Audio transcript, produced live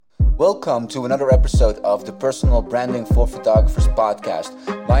Welcome to another episode of the Personal Branding for Photographers podcast.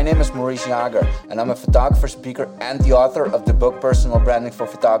 My name is Maurice Jager and I'm a photographer, speaker and the author of the book Personal Branding for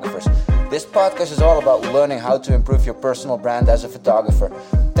Photographers. This podcast is all about learning how to improve your personal brand as a photographer.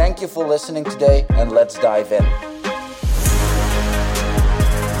 Thank you for listening today and let's dive in.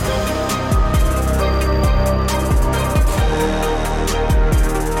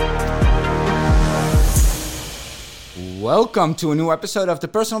 Welcome to a new episode of the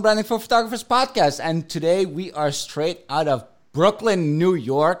Personal Branding for Photographers podcast. And today we are straight out of Brooklyn, New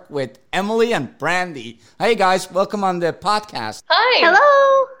York with Emily and Brandy. Hey guys, welcome on the podcast. Hi.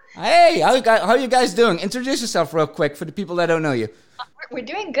 Hello. Hey, how are you guys doing? Introduce yourself real quick for the people that don't know you. We're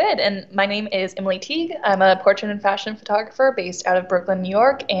doing good, and my name is Emily Teague. I'm a portrait and fashion photographer based out of Brooklyn, New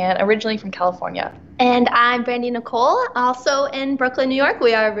York, and originally from California. And I'm Brandy Nicole, also in Brooklyn, New York.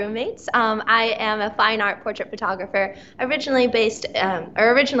 We are roommates. I am a fine art portrait photographer, originally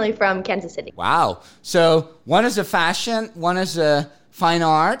from Kansas City. Wow. So one is a fashion, one is a fine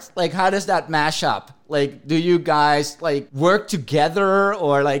art. Like, how does that mash up? Like, do you guys work together,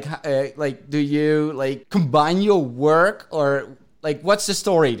 or do you combine your work, or what's the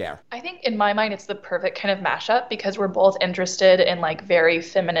story there? I think in my mind, it's the perfect kind of mashup because we're both interested in very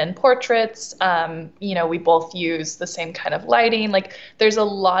feminine portraits. We both use the same kind of lighting. There's a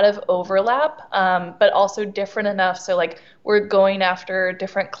lot of overlap, but also different enough. So we're going after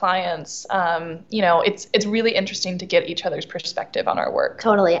different clients. It's really interesting to get each other's perspective on our work.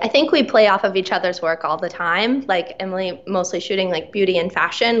 Totally. I think we play off of each other's work all the time. Emily mostly shooting beauty and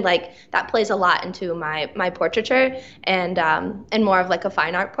fashion. That plays a lot into my portraiture and more of a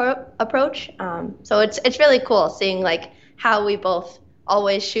fine art approach. So it's really cool seeing how we both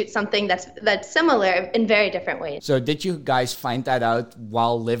always shoot something that's similar in very different ways. So did you guys find that out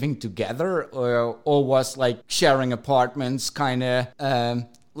while living together, or was sharing apartments kind of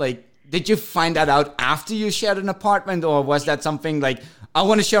did you find that out after you shared an apartment, or was that something I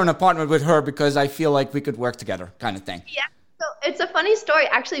want to share an apartment with her because I feel like we could work together kind of thing? Yeah. So it's a funny story.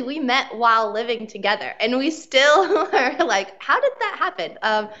 Actually, we met while living together, and we still are how did that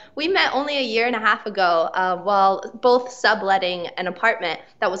happen? We met only a year and a half ago while both subletting an apartment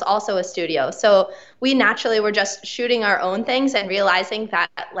that was also a studio. So we naturally were just shooting our own things and realizing that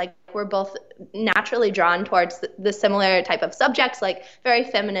we're both naturally drawn towards the similar type of subjects, very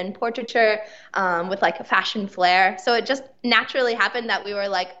feminine portraiture with a fashion flair. So it just naturally happened that we were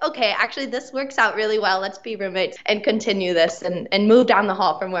okay, actually this works out really well. Let's be roommates and continue this and move down the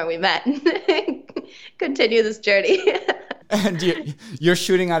hall from where we met and continue this journey. And you're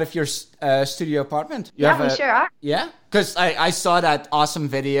shooting out of your studio apartment? We sure are. Yeah? Because I saw that awesome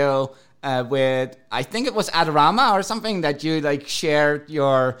video with, I think it was Adorama or something, that you shared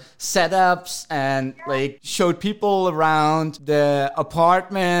your setups and showed people around the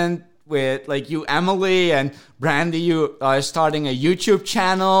apartment with you, Emily, and Brandy. You are starting a YouTube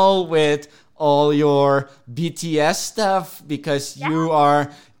channel with all your BTS stuff because you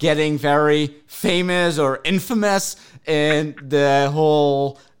are getting very famous or infamous in the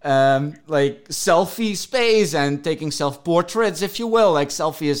whole selfie space and taking self-portraits, if you will.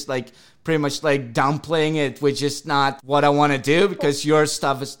 Selfie is pretty much downplaying it, which is not what I want to do, because your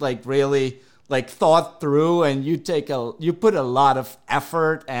stuff is really thought through, and you put a lot of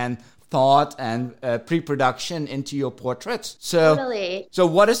effort and thought and pre-production into your portraits. So, totally. So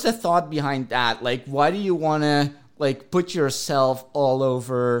what is the thought behind that? Why do you want to put yourself all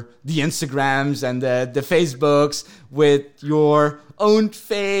over the Instagrams and the Facebooks with your own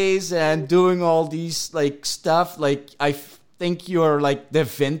face and doing all these stuff? I think you're the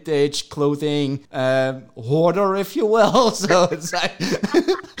vintage clothing hoarder, if you will. So it's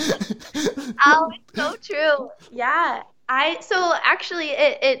oh, it's so true. Yeah. So actually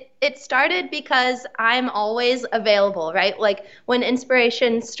it started because I'm always available, right? When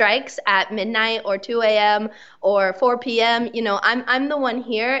inspiration strikes at midnight or 2 a.m. or 4 p.m., I'm the one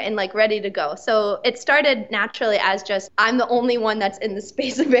here and ready to go. So it started naturally as just I'm the only one that's in the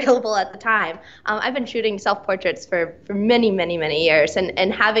space available at the time. I've been shooting self-portraits for many, many, many years,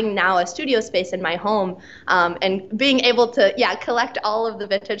 and having now a studio space in my home and being able to collect all of the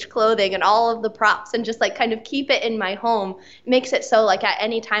vintage clothing and all of the props and just kind of keep it in my home makes it so at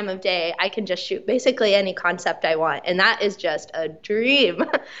any time of day I can just shoot basically any concept I want, and that is just a dream.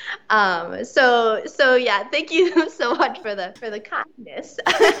 So yeah, thank you so much for the kindness.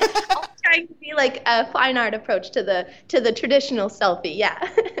 I'm trying to be a fine art approach to the traditional selfie.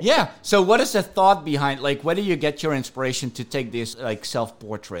 Yeah. So what is the thought behind where do you get your inspiration to take these self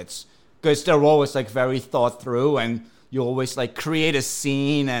portraits? Because they're always very thought through, and you always create a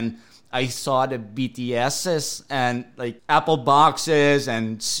scene and I saw the BTSs and like Apple boxes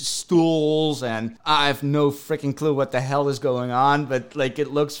and stools, and I have no freaking clue what the hell is going on, but like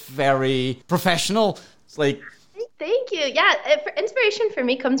it looks very professional. It's like, thank you. Yeah, inspiration for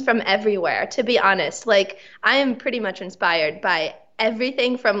me comes from everywhere, to be honest. Like, I am pretty much inspired by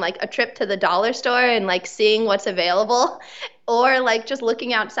everything from like a trip to the dollar store and like seeing what's available, or like just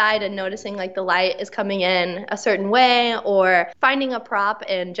looking outside and noticing like the light is coming in a certain way, or finding a prop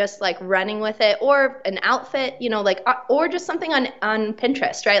and just like running with it, or an outfit, you know, like, or just something on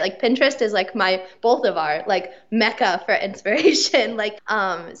Pinterest, right? Like Pinterest is like both of our like mecca for inspiration. Like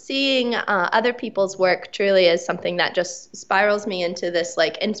seeing other people's work truly is something that just spirals me into this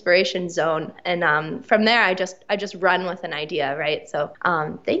like inspiration zone. And from there, I just run with an idea, right? So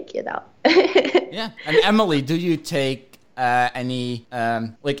thank you though. Yeah. And Emily, do you take any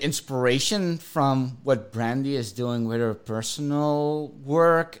like inspiration from what Brandy is doing with her personal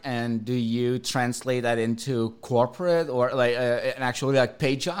work, and do you translate that into corporate or like actually like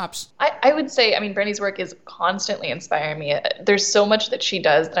paid jobs? I would say, I mean, Brandy's work is constantly inspiring me. There's so much that she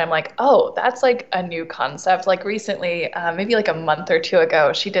does that I'm like, oh, that's like a new concept. Like recently, maybe like a month or two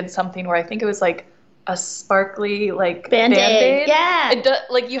ago, she did something where I think it was like a sparkly like Band-Aid. Yeah. It does,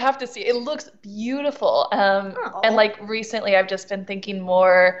 like, you have to see it. It looks beautiful. And like recently I've just been thinking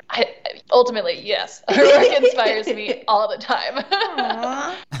more, ultimately, yes, her work inspires me all the time.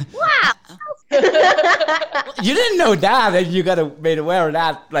 Wow. You didn't know that, and you got made aware of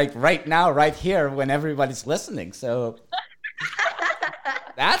that like right now, right here, when everybody's listening. So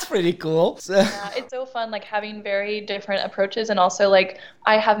that's pretty cool. So. Yeah, it's so fun, like having very different approaches, and also like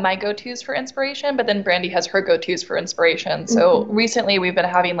I have my go-tos for inspiration, but then Brandy has her go-tos for inspiration. So recently we've been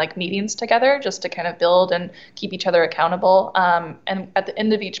having like meetings together just to kind of build and keep each other accountable. And at the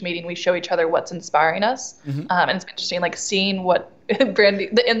end of each meeting, we show each other what's inspiring us. And it's been interesting, like seeing what Brandy,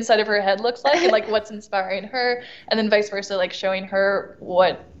 the inside of her head looks like, and like what's inspiring her, and then vice versa, like showing her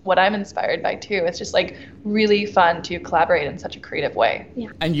what I'm inspired by too. It's just like really fun to collaborate in such a creative way. Yeah.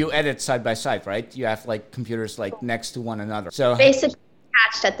 And you edit side by side, right? You have like computers like next to one another. So basically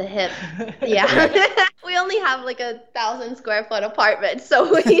attached at the hip. Yeah. We only have like 1,000 square foot apartment,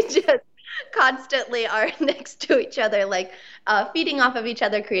 so we just constantly are next to each other, like feeding off of each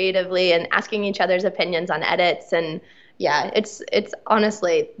other creatively and asking each other's opinions on edits. And yeah, it's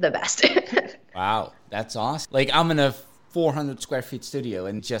honestly the best. Wow, that's awesome. Like I'm in a 400 square feet studio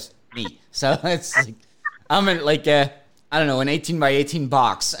and just me. So it's like, I'm in like I don't know, an 18 by 18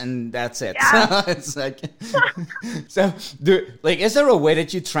 box, and that's it. Yeah. So it's like, so is there a way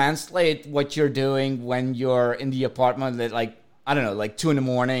that you translate what you're doing when you're in the apartment that like, I don't know, like 2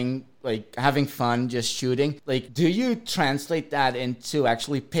 a.m, like having fun, just shooting? Like, do you translate that into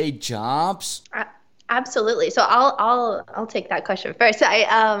actually paid jobs? Absolutely. So I'll take that question first.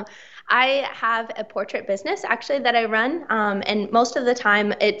 I have a portrait business actually that I run, and most of the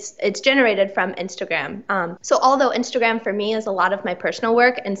time it's generated from Instagram. So although Instagram for me is a lot of my personal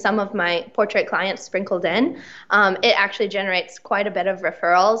work and some of my portrait clients sprinkled in, it actually generates quite a bit of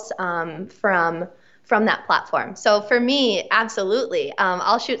referrals from that platform. So for me, absolutely,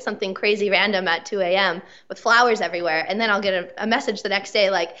 I'll shoot something crazy random at 2 a.m. with flowers everywhere, and then I'll get a message the next day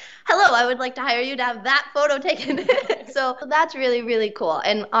like, hello, I would like to hire you to have that photo taken. So that's really, really cool.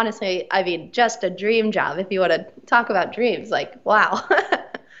 And honestly, I mean, just a dream job. If you want to talk about dreams, like, wow.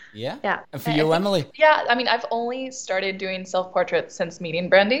 Yeah. Yeah. And for you, Emily? Yeah, I mean, I've only started doing self-portraits since meeting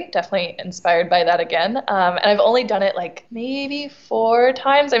Brandy. Definitely inspired by that again. And I've only done it like maybe 4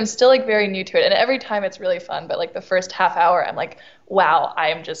 times. I'm still like very new to it. And every time it's really fun. But like the first half hour, I'm like, wow, I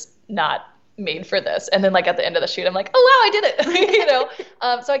am just not made for this. And then like at the end of the shoot, I'm like, oh, wow, I did it. You know?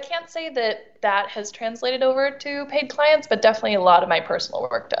 So I can't say that has translated over to paid clients, but definitely a lot of my personal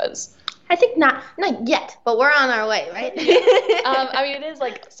work does. I think not yet, but we're on our way, right? I mean, it is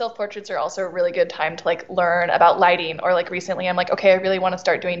like self-portraits are also a really good time to like learn about lighting, or like recently I'm like, okay, I really want to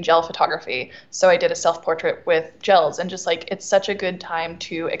start doing gel photography. So I did a self-portrait with gels, and just like, it's such a good time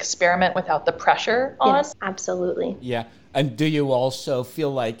to experiment without the pressure on. Yes, absolutely. Yeah. And do you also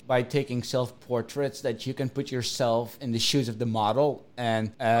feel like by taking self-portraits that you can put yourself in the shoes of the model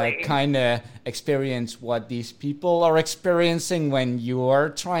and kind of experience what these people are experiencing when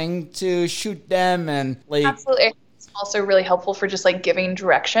you're trying to shoot them? And like, absolutely. It's also really helpful for just like giving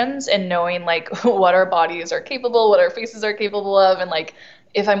directions and knowing like what our bodies are capable, what our faces are capable of, and like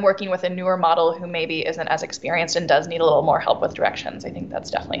if I'm working with a newer model who maybe isn't as experienced and does need a little more help with directions, I think that's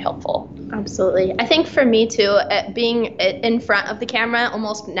definitely helpful. Absolutely. I think for me too, being in front of the camera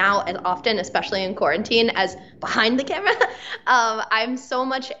almost now as often, especially in quarantine, as behind the camera, I'm so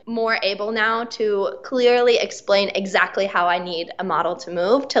much more able now to clearly explain exactly how I need a model to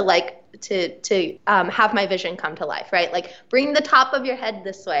move, to like have my vision come to life, right? Like bring the top of your head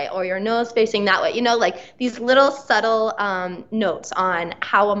this way or your nose facing that way, like these little subtle notes on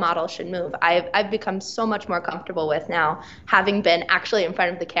how a model should move. I've become so much more comfortable with now, having been actually in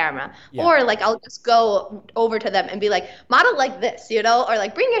front of the camera. Yeah. Or like I'll just go over to them and be like, model like this, or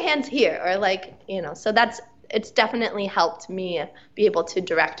like bring your hands here, or like, so it's definitely helped me be able to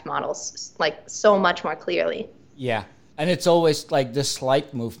direct models like so much more clearly. Yeah. And it's always like the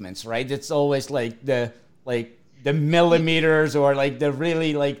slight movements, right? It's always like the millimeters or like the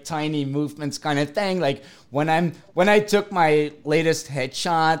really like tiny movements kind of thing. Like when I took my latest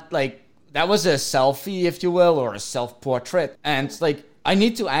headshot, like that was a selfie, if you will, or a self-portrait. And it's like, I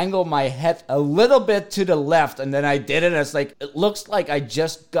need to angle my head a little bit to the left, and then I did it. It's like, it looks like I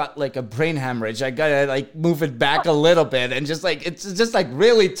just got like a brain hemorrhage. I gotta like move it back a little bit, and just like, it's just like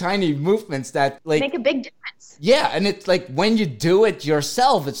really tiny movements that like make a big difference. Yeah, and it's like when you do it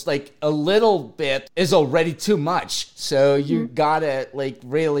yourself, it's like a little bit is already too much. So you gotta like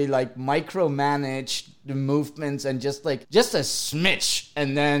really like micromanage the movements and just a smidge,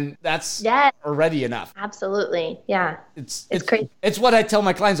 and then that's already enough. Absolutely. Yeah. It's crazy. It's what I tell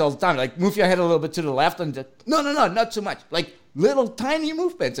my clients all the time. Like, move your head a little bit to the left, and just, no, not too much. Like little tiny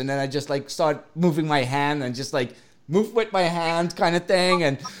movements, and then I just like start moving my hand and just like move with my hand kind of thing,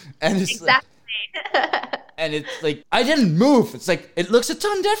 and it's exactly. And it's like, I didn't move. It's like, it looks a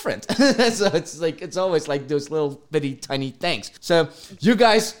ton different. So it's like, it's always like those little bitty tiny things. So you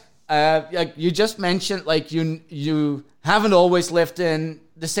guys, like you just mentioned, like you haven't always lived in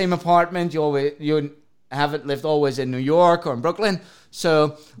the same apartment. You haven't lived always in New York or in Brooklyn.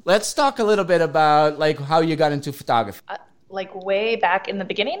 So let's talk a little bit about like how you got into photography. Like way back in the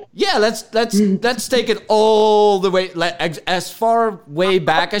beginning? Yeah, let's take it all the way, as far way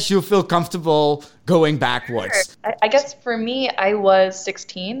back as you feel comfortable going backwards. Sure. I guess for me, I was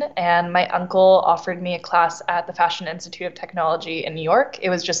 16 and my uncle offered me a class at the Fashion Institute of Technology in New York. It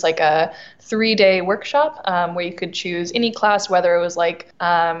was just like a 3-day workshop where you could choose any class, whether it was like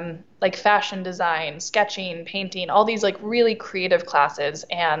fashion design, sketching, painting, all these like really creative classes.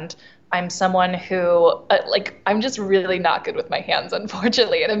 And I'm someone who, I'm just really not good with my hands,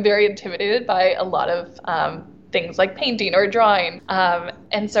 unfortunately, and I'm very intimidated by a lot of things like painting or drawing.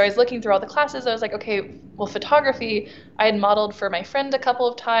 And so I was looking through all the classes. I was like, okay, well, photography, I had modeled for my friend a couple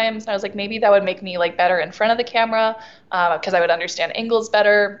of times. And I was like, maybe that would make me like better in front of the camera because I would understand angles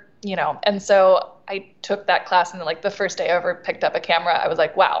better, And so I took that class, and like the first day I ever picked up a camera, I was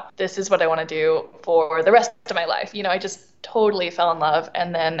like, wow, this is what I want to do for the rest of my life. I just totally fell in love.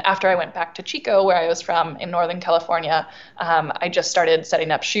 And then after I went back to Chico, where I was from in Northern California, I just started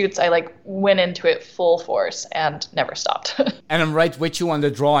setting up shoots. I like went into it full force and never stopped. And I'm right with you on the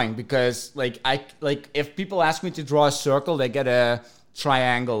drawing, because if people ask me to draw a circle, they get a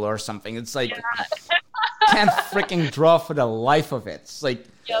triangle or something. It's like, can't freaking draw for the life of it. It's like,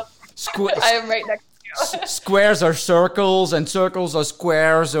 yep. I am right next to you. Squares are circles and circles are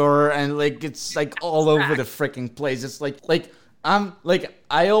squares, and like it's like all over the freaking place. It's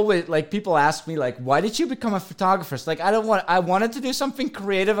I always like, people ask me like, why did you become a photographer? It's like, I wanted to do something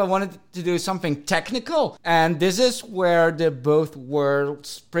creative. I wanted to do something technical, and this is where the both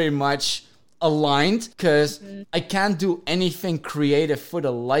worlds pretty much aligned, because I can't do anything creative for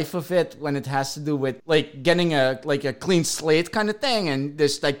the life of it when it has to do with like getting a clean slate kind of thing and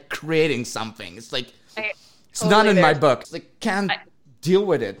just like creating something. It's like, it's not in my book. It's like, can't deal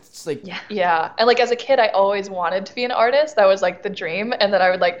with it. It's like, yeah. And like as a kid, I always wanted to be an artist. That was like the dream. And then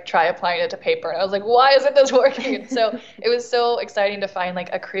I would like try applying it to paper. And I was like, why isn't this working? So it was so exciting to find like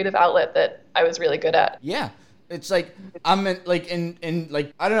a creative outlet that I was really good at. Yeah. It's like, I'm in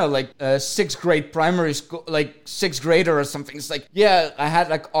I don't know, like 6th grade primary school, like 6th grader or something. It's like, yeah, I had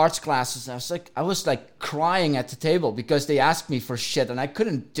like arts classes. And I was like crying at the table because they asked me for shit and I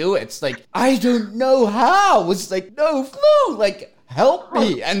couldn't do it. It's like, I don't know how. It's like, no clue. Like, help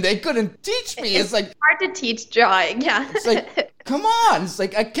me. And they couldn't teach me. It's like, hard to teach drawing. Yeah. It's like, come on. It's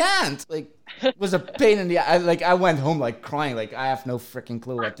like, I can't. Like, it was a pain in the eye. I went home like crying, like I have no freaking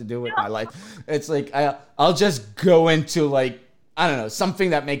clue what to do with my life. It's like I'll just go into like, I don't know,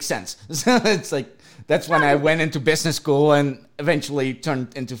 something that makes sense. So it's like, that's when I went into business school and eventually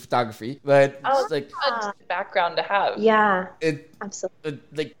turned into photography. But it's like a background to have. Yeah.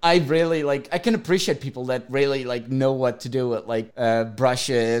 Absolutely. I really I can appreciate people that really like know what to do with like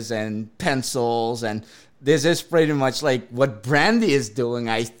brushes and pencils, and this is pretty much like what Brandy is doing,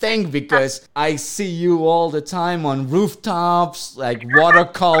 I think, because I see you all the time on rooftops, like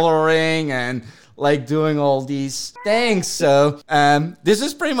watercoloring and like doing all these things. So this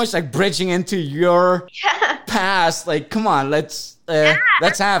is pretty much like bridging into your past. Like, come on, let's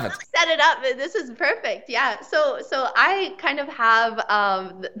have it. Set it up. This is perfect. Yeah. So I kind of have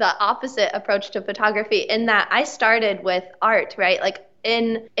the opposite approach to photography in that I started with art, right? Like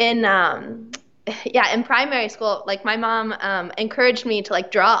in primary school, like my mom encouraged me to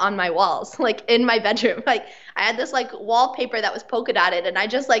like draw on my walls, like in my bedroom. Like I had this like wallpaper that was polka dotted, and I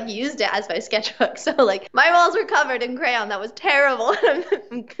just like used it as my sketchbook. So like my walls were covered in crayon. That was terrible.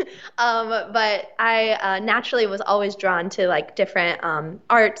 But I naturally was always drawn to like different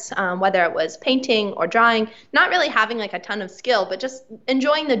arts, whether it was painting or drawing. Not really having like a ton of skill, but just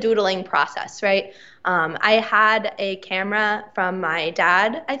enjoying the doodling process, right? I had a camera from my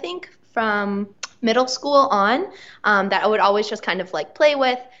dad, I think, from middle school on, that I would always just kind of like play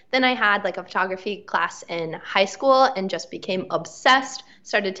with. Then I had like a photography class in high school and just became obsessed,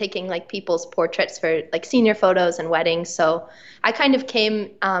 started taking like people's portraits for like senior photos and weddings. So I kind of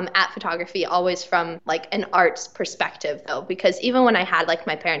came at photography always from like an arts perspective though, because even when I had like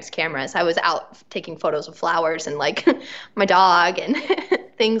my parents' cameras, I was out taking photos of flowers and like my dog and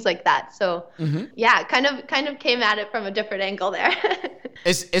things like that. So yeah, kind of came at it from a different angle there.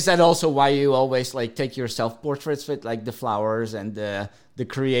 Is that also why you always like take your self portraits with like the flowers and the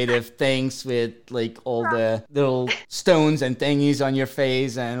creative things with like all the little stones and thingies on your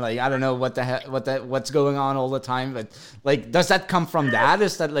face and like I don't know what's going on all the time, but like does that come from that?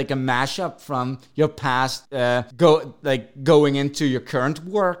 Is that like a mashup from your past going into your current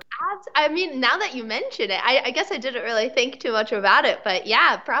work? I mean, now that you mention it, I guess I didn't really think too much about it, but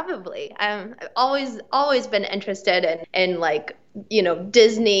yeah, probably. I've always been interested in like, you know,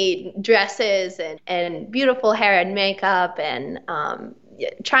 Disney dresses and beautiful hair and makeup and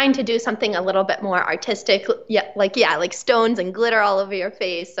trying to do something a little bit more artistic, like stones and glitter all over your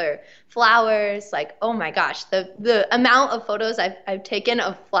face or flowers. Like, oh my gosh, the amount of photos I've taken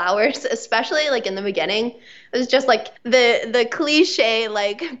of flowers, especially like in the beginning, it was just like the cliche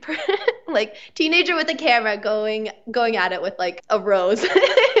like like teenager with a camera going at it with like a rose.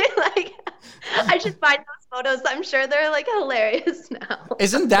 Like I should find those photos. I'm sure they're like hilarious now.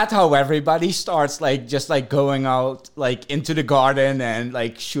 Isn't that how everybody starts? Like just like going out like into the garden and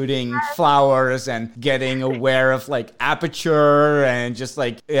like shooting flowers and getting aware of like aperture and just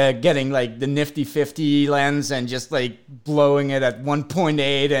like getting like the nifty 50 lens and just like blowing it at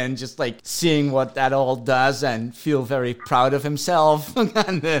 1.8 and just like seeing what that all does and feel very proud of himself.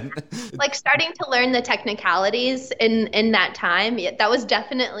 And then like starting to learn the technicalities in that time. Yeah, that was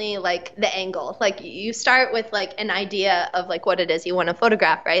definitely like the angle. Like you start with like an idea of like what it is you want to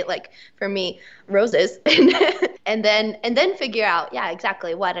photograph, right? Like for me, roses, and then figure out, yeah,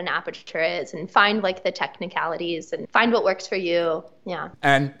 exactly what an aperture is and find like the technicalities and find what works for you. Yeah.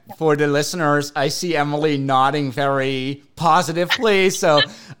 And for the listeners, I see Emily nodding very positively. So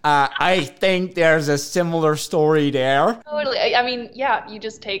I think there's a similar story there. Totally. I mean, yeah, you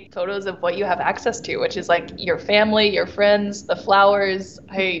just take photos of what you have access to, which is like your family, your friends, the flowers,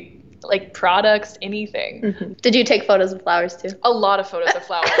 like products, anything. Mm-hmm. Did you take photos of flowers too? A lot of photos of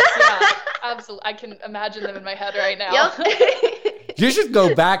flowers. Yeah, absolutely. I can imagine them in my head right now. Yep. You should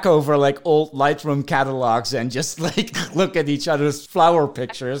go back over like old Lightroom catalogs and just like look at each other's flower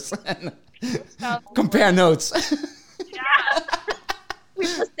pictures and compare notes. Yeah. We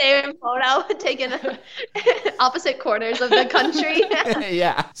have the same photo taken opposite corners of the country.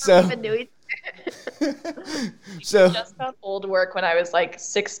 Yeah. So I just found old work when I was like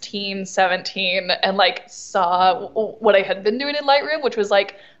 16, 17 and like saw what I had been doing in Lightroom, which was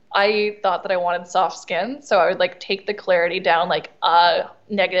like I thought that I wanted soft skin, so I would like take the clarity down like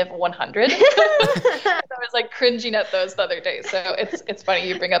negative 100. I was like cringing at those the other day. So it's funny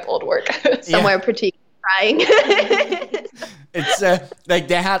you bring up old work. Somewhere pretty crying. It's like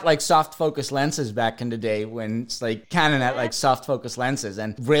they had like soft focus lenses back in the day when it's like Canon had like soft focus lenses,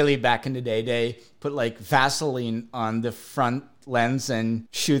 and really back in the day they put like Vaseline on the front lens and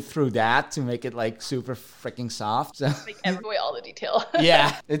shoot through that to make it like super freaking soft. So like every way, all the detail.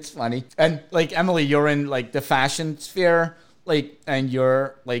 Yeah, it's funny. And like Emily, you're in like the fashion sphere, like, and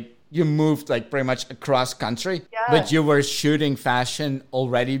you're like you moved like pretty much across country, but you were shooting fashion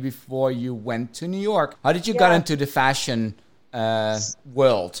already before you went to New York. How did you get into the fashion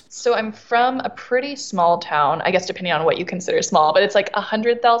world? So I'm from a pretty small town, I guess depending on what you consider small, but it's like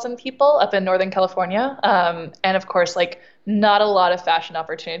 100,000 people up in Northern California. And of course, like not a lot of fashion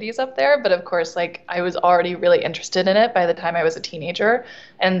opportunities up there, but of course, like I was already really interested in it by the time I was a teenager.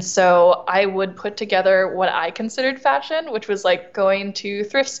 And so I would put together what I considered fashion, which was like going to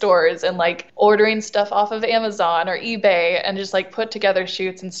thrift stores and like ordering stuff off of Amazon or eBay and just like put together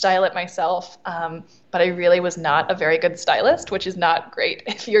shoots and style it myself. But I really was not a very good stylist, which is not great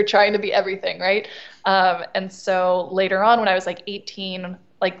if you're trying to be everything, right? And so later on, when I was like 18,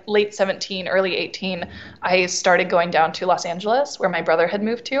 like late 17, early 18, I started going down to Los Angeles where my brother had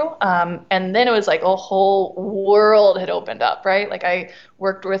moved to. And then it was like a whole world had opened up, right? Like I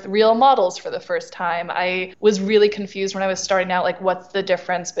worked with real models for the first time. I was really confused when I was starting out, like what's the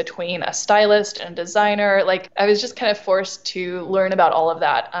difference between a stylist and a designer? Like I was just kind of forced to learn about all of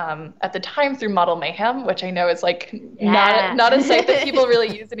that at the time through Model Mayhem, which I know is like not a site that people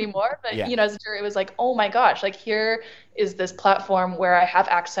really use anymore. But you know, as a juror, it was like, oh my gosh, like here is this platform where I have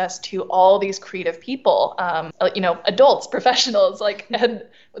access to all these creative people, you know, adults, professionals, like, and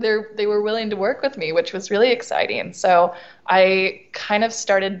they were willing to work with me, which was really exciting. So I kind of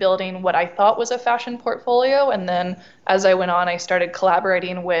started building what I thought was a fashion portfolio. And then as I went on, I started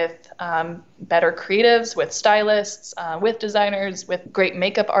collaborating with better creatives, with stylists, with designers, with great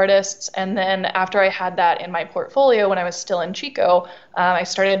makeup artists. And then after I had that in my portfolio, when I was still in Chico, I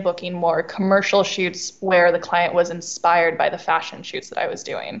started booking more commercial shoots where the client was inspired by the fashion shoots that I was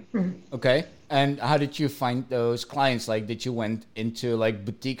doing. Okay. And how did you find those clients? Like, did you went into like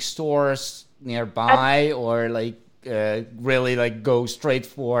boutique stores nearby, or like really like go straight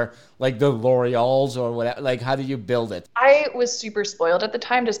for like the L'Oreals or whatever? Like, how do you build it? I was super spoiled at the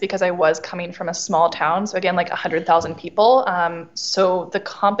time just because I was coming from a small town. So again, like 100,000 people. So the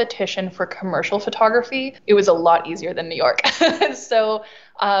competition for commercial photography, it was a lot easier than New York. So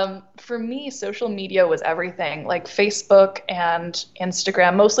for me, social media was everything. Like Facebook and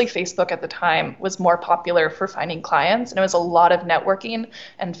Instagram, mostly Facebook at the time, was more popular for finding clients. And it was a lot of networking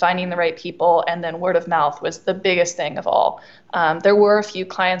and finding the right people. And then word of mouth was the biggest thing of all. There were a few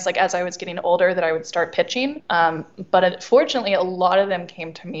clients, like as I was getting older, that I would start pitching. But unfortunately, a lot of them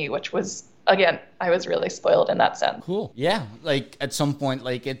came to me, which was, again, I was really spoiled in that sense. Cool. Yeah. Like at some point,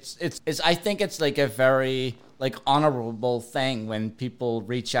 like it's I think it's like a very like honorable thing when people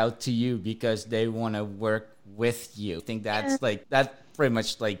reach out to you because they want to work with you. I think that's like, that pretty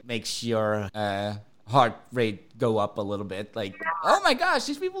much like makes your heart rate go up a little bit. Like, oh my gosh,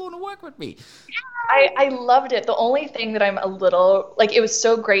 these people want to work with me. I loved it. The only thing that I'm a little, like, it was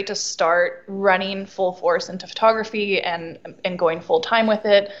so great to start running full force into photography and going full time with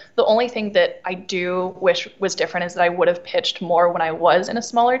it. The only thing that I do wish was different is that I would have pitched more when I was in a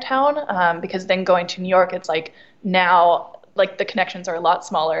smaller town, because then going to New York, it's like now, like the connections are a lot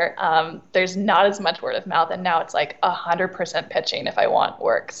smaller. There's not as much word of mouth, and now it's like 100% pitching if I want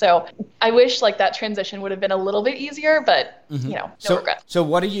work. So I wish like that transition would have been a little bit easier, but you know, no regrets. So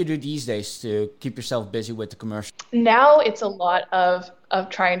what do you do these days to keep yourself busy with the commercial? Now it's a lot of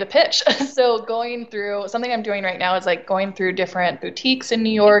trying to pitch. So going through, something I'm doing right now is like going through different boutiques in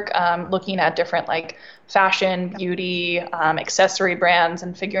New York, looking at different like fashion, beauty, accessory brands,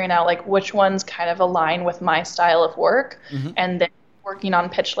 and figuring out like which ones kind of align with my style of work, and then working on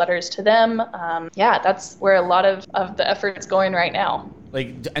pitch letters to them. Yeah, that's where a lot of the effort's going right now.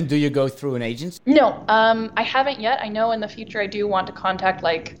 Like, and do you go through an agency? No, I haven't yet. I know in the future I do want to contact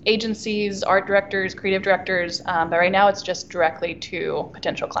like agencies, art directors, creative directors, but right now it's just directly to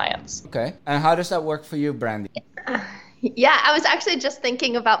potential clients. Okay. And how does that work for you, Brandy? Yeah, I was actually just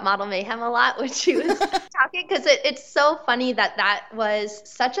thinking about Model Mayhem a lot when she was talking, because it's so funny that was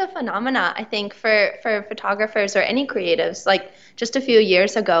such a phenomena, I think, for photographers or any creatives. Like just a few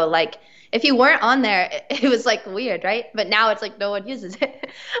years ago, like if you weren't on there, it was like weird, right? But now it's like no one uses it.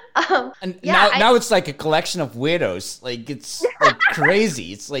 And yeah, now it's like a collection of weirdos. Like it's like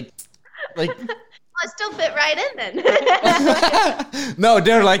crazy. It's like. I still fit right in then. No,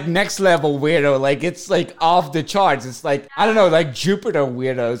 they're like next level weirdo. Like it's like off the charts. It's like, I don't know, like Jupiter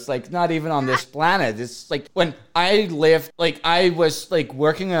weirdos. Like not even on this planet. It's like when I lived, like I was like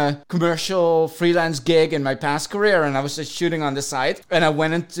working a commercial freelance gig in my past career, and I was just shooting on the side, and I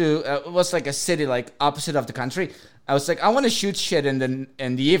went into it was like a city like opposite of the country. I was like, I want to shoot shit in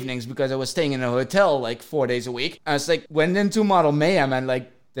the evenings because I was staying in a hotel like 4 days a week. I was like, went into Model Mayhem, and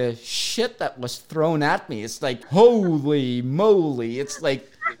like the shit that was thrown at me, it's like, holy moly. It's like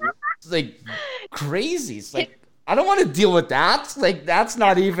crazy. It's like, I don't want to deal with that. Like, that's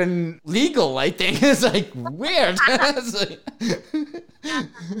not even legal, I think. It's like weird. It's like...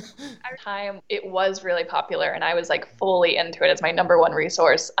 time it was really popular and I was like fully into it as my number one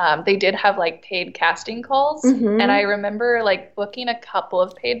resource, they did have like paid casting calls. And I remember like booking a couple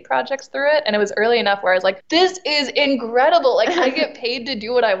of paid projects through it. And it was early enough where I was like, this is incredible. Like I get paid to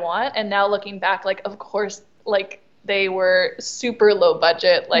do what I want. And now looking back, like, of course, like they were super low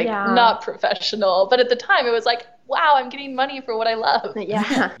budget, like not professional. But at the time it was like, wow, I'm getting money for what I love.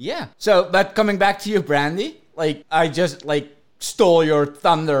 Yeah. Yeah. So, but coming back to you, Brandy, like I just like stole your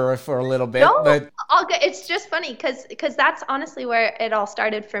thunder for a little bit, No, but all good. It's just funny because that's honestly where it all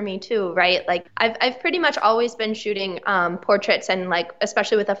started for me too, right? Like I've pretty much always been shooting portraits and like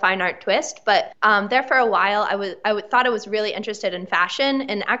especially with a fine art twist, but there for a while I thought I was really interested in fashion,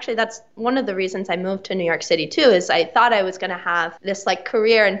 and actually that's one of the reasons I moved to New York City too. Is I thought I was gonna have this like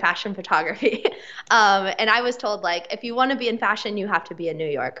career in fashion photography, and I was told like if you want to be in fashion you have to be in New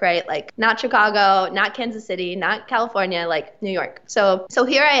York, right? Like not Chicago, not Kansas City, not California, like New York. So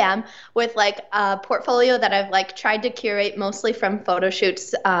here I am with like a portfolio that I've like tried to curate mostly from photo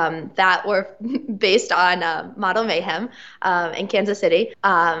shoots that were based on Model Mayhem in Kansas City,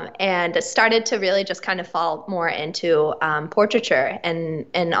 and started to really just kind of fall more into portraiture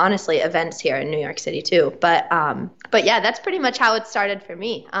and honestly events here in New York City too. But yeah, that's pretty much how it started for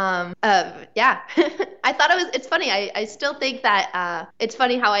me. Yeah, I thought it's funny. I still think that it's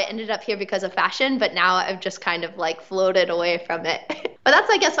funny how I ended up here because of fashion, but now I've just kind of like floated away from it. But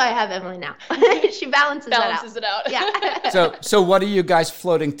that's, I guess, why I have Emily now. She balances it out. Yeah. So what are you guys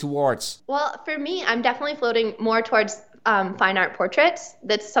floating towards? Well, for me, I'm definitely floating more towards fine art portraits.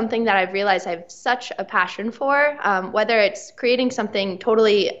 That's something that I've realized I have such a passion for, whether it's creating something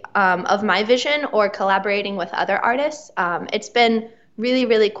totally of my vision or collaborating with other artists. It's been really,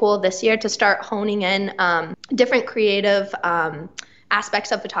 really cool this year to start honing in different creative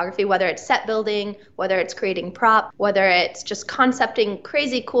aspects of photography, whether it's set building, whether it's creating prop, whether it's just concepting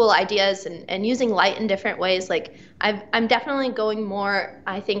crazy cool ideas and using light in different ways. Like I'm definitely going more,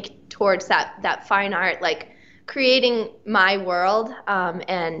 I think, towards that fine art, like creating my world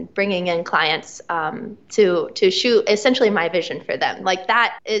and bringing in clients to shoot essentially my vision for them. Like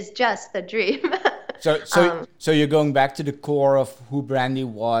that is just the dream. So you're going back to the core of who Brandy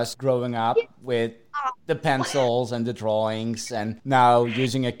was growing up with the pencils and the drawings, and now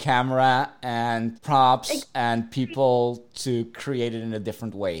using a camera and props and people to create it in a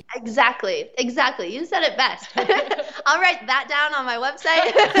different way. Exactly. You said it best. I'll write that down on my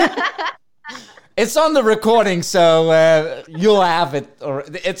website. It's on the recording, so you'll have it, or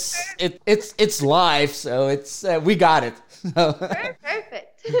it's live, so it's we got it. Perfect.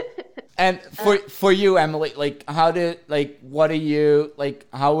 And for you, Emily, like what are you, like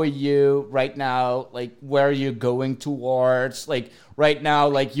how are you right now, like where are you going towards, like right now,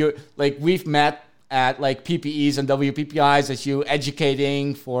 like you, like we've met at like PPEs and WPPIs as you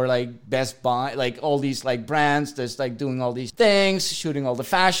educating for like Best Buy, like all these like brands that's like doing all these things, shooting all the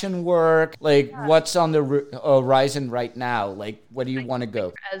fashion work. Like what's on the horizon right now? Like where do you want to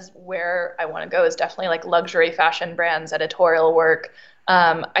go? As where I want to go is definitely like luxury fashion brands, editorial work.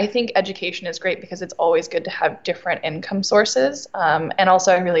 I think education is great because it's always good to have different income sources. And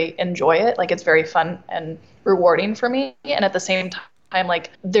also I really enjoy it. Like it's very fun and rewarding for me. And at the same time,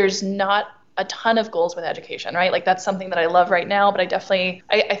 like there's not a ton of goals with education, right? Like that's something that I love right now, but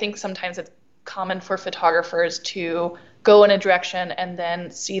I think sometimes it's common for photographers to go in a direction and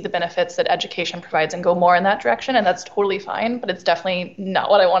then see the benefits that education provides and go more in that direction. And that's totally fine, but it's definitely not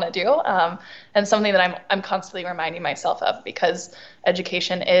what I want to do. And something that I'm constantly reminding myself of, because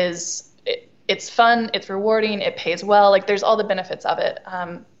education it's fun, it's rewarding, it pays well. Like there's all the benefits of it.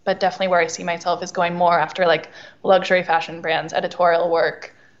 But definitely where I see myself is going more after like luxury fashion brands, editorial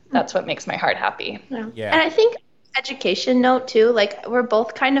work. That's what makes my heart happy. Yeah. And I think education note too, like we're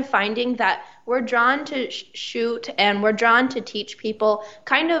both kind of finding that we're drawn to shoot and we're drawn to teach people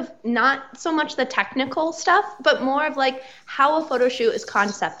kind of not so much the technical stuff, but more of like how a photo shoot is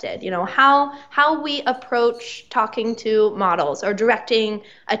concepted, you know, how we approach talking to models or directing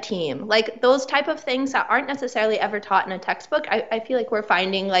a team, like those type of things that aren't necessarily ever taught in a textbook. I feel like we're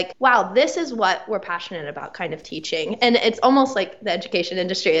finding like, wow, this is what we're passionate about kind of teaching. And it's almost like the education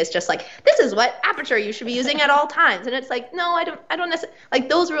industry is just like, this is what aperture you should be using at all times. And it's like, no, I don't necessarily, like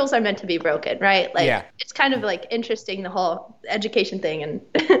those rules are meant to be broken, right? Like It's kind of like interesting, the whole education thing. And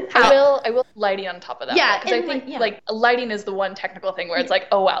I will lighting on top of that. Yeah. Because I think like lighting is the one technical thing where it's like,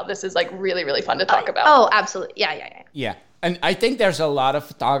 oh wow, this is like really, really fun to talk about. Oh, absolutely. Yeah. And I think there's a lot of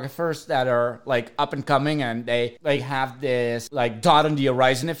photographers that are like up and coming and they like have this like dot on the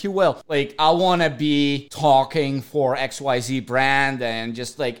horizon, if you will. Like I want to be talking for XYZ brand and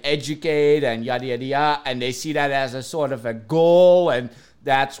just like educate and yada, yada, yada. And they see that as a sort of a goal and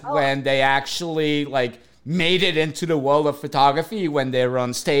that's when they actually like made it into the world of photography, when they're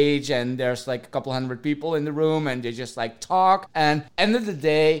on stage and there's like a couple hundred people in the room and they just like talk. And end of the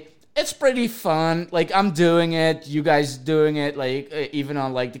day, it's pretty fun. Like, I'm doing it, you guys doing it, like even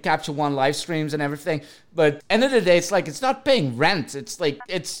on like the Capsule One live streams and everything. But end of the day, it's like, it's not paying rent. It's like,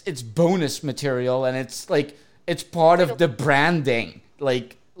 it's bonus material, and it's like, it's part of the branding.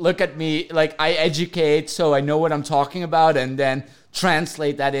 Like, look at me, like I educate so I know what I'm talking about, and then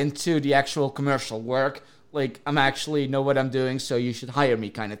translate that into the actual commercial work. Like, I'm actually know what I'm doing, so you should hire me,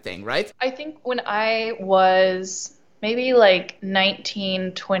 kind of thing, right? I think when I was maybe like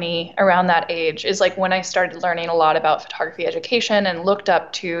 19, 20, around that age is like when I started learning a lot about photography education and looked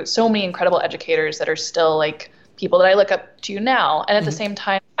up to so many incredible educators that are still like people that I look up to now. And at the same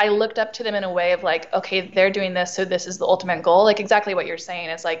time, I looked up to them in a way of like, okay, they're doing this, so this is the ultimate goal. Like exactly what you're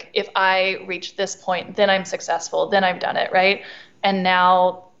saying is like, if I reach this point, then I'm successful, then I've done it, right? And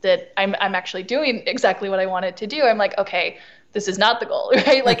now that I'm actually doing exactly what I wanted to do, I'm like, okay, this is not the goal,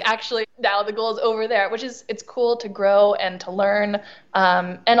 right? Like actually now the goal is over there, which is, it's cool to grow and to learn.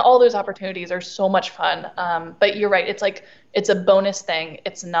 And all those opportunities are so much fun. But you're right. It's like, it's a bonus thing.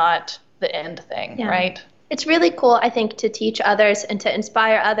 It's not the end thing, right? It's really cool, I think, to teach others and to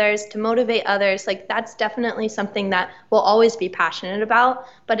inspire others, to motivate others. Like that's definitely something that we'll always be passionate about.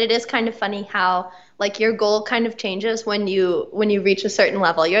 But it is kind of funny how like your goal kind of changes when you reach a certain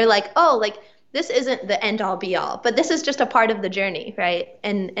level. You're like, oh, like this isn't the end all be all, but this is just a part of the journey, right?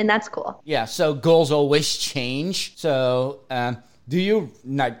 And that's cool. Yeah, so goals always change. So do you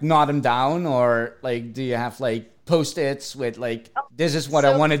like knot them down, or like do you have like Post-its with like, this is what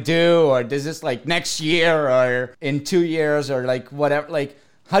I want to do, or this is like next year or in 2 years or like whatever? Like,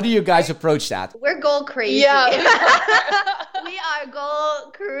 how do you guys approach that? We're goal crazy. Yeah. We are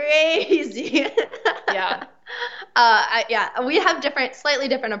goal crazy. Yeah. We have slightly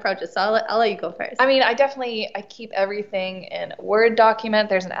different approaches. So I'll let you go first. I mean, I keep everything in a Word document.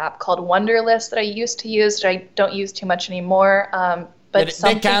 There's an app called Wunderlist that I used to use that I don't use too much anymore. But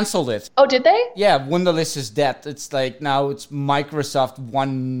they canceled it. Oh, did they? Yeah, Wunderlist is dead. It's like now it's Microsoft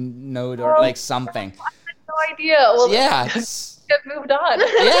OneNote or like something. I had no idea. Well, yeah. They've moved on.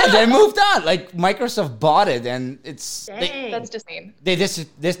 Yeah, they moved on. Like Microsoft bought it, and it's that's just mean. They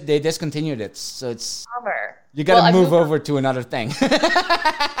discontinued it, so it's bummer. You got to move over to another thing.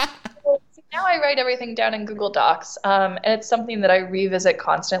 Now I write everything down in Google Docs, and it's something that I revisit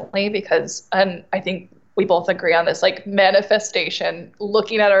constantly because, and I think we both agree on this, like manifestation,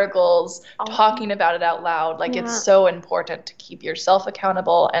 looking at our goals, talking about it out loud. Like it's so important to keep yourself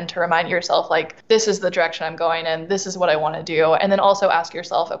accountable and to remind yourself, like, this is the direction I'm going in. This is what I want to do. And then also ask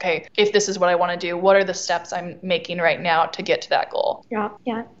yourself, okay, if this is what I want to do, what are the steps I'm making right now to get to that goal? Yeah.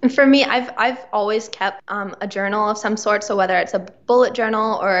 And for me, I've always kept a journal of some sort. So whether it's a bullet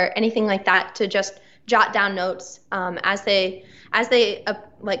journal or anything like that, to just jot down notes as they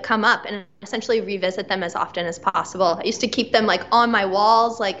like come up, and essentially revisit them as often as possible. I used to keep them like on my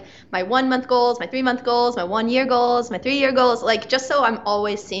walls, like my 1 month goals, my 3 month goals, my 1 year goals, my 3 year goals, like just so I'm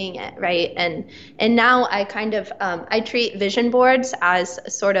always seeing it, right? And now I kind of I treat vision boards as a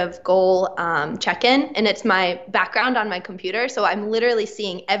sort of goal check-in, and it's my background on my computer, so I'm literally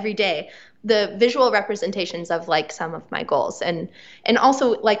seeing every day the visual representations of like some of my goals. And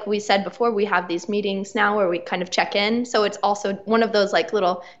also, like we said before, we have these meetings now where we kind of check in. So it's also one of those like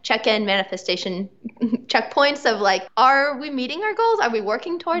little check-in manifestation checkpoints of like, are we meeting our goals? Are we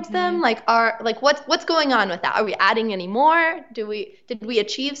working towards them? Like what's going on with that? Are we adding any more? Did we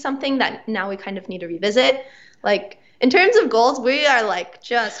achieve something that now we kind of need to revisit? Like in terms of goals, we are like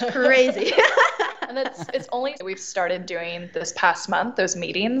just crazy. And it's only we've started doing this past month, those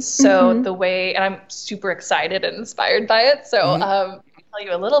meetings. So the way, and I'm super excited and inspired by it. So I'll tell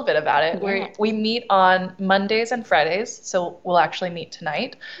you a little bit about it. Yeah. We meet on Mondays and Fridays. So we'll actually meet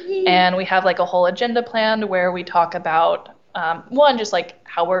tonight. And we have like a whole agenda planned where we talk about, one, just like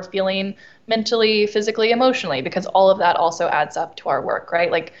how we're feeling mentally, physically, emotionally, because all of that also adds up to our work,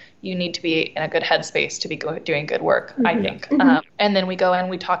 right? Like you need to be in a good headspace to be doing good work, I think. And then we go and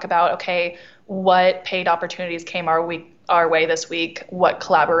we talk about, okay, what paid opportunities came our way this week, what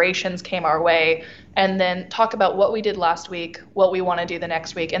collaborations came our way, and then talk about what we did last week, what we want to do the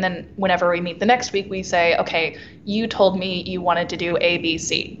next week. And then whenever we meet the next week, we say, okay, you told me you wanted to do A, B,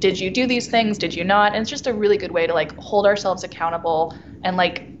 C. Did you do these things? Did you not? And it's just a really good way to like hold ourselves accountable and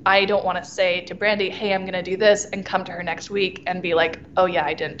like I don't want to say to Brandy, hey, I'm going to do this, and come to her next week and be like, oh yeah,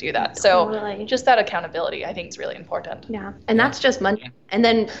 I didn't do that. Totally. So just that accountability, I think, is really important. Yeah. And that's just Monday. And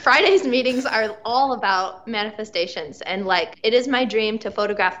then Friday's meetings are all about manifestations. And like, it is my dream to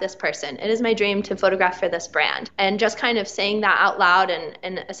photograph this person. It is my dream to photograph for this brand. And just kind of saying that out loud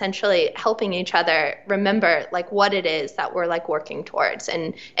and essentially helping each other remember like what it is that we're like working towards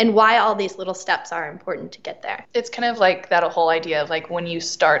and why all these little steps are important to get there. It's kind of like that whole idea of like when you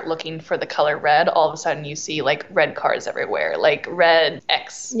start looking for the color red, all of a sudden you see like red cars everywhere, like red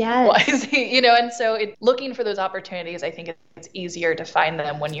X, Y, Z, you know, and so looking for those opportunities, I think it's easier to find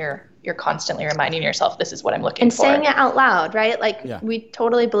them when you're constantly reminding yourself, this is what I'm looking for. And saying it out loud, right? Like we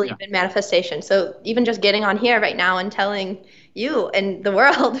totally believe in manifestation. So even just getting on here right now and telling you and the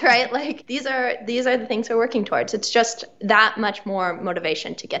world, right? Like these are the things we're working towards. It's just that much more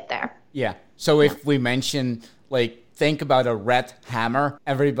motivation to get there. Yeah. So if we mention, like, think about a red hammer.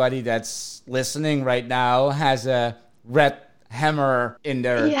 Everybody that's listening right now has a red hammer in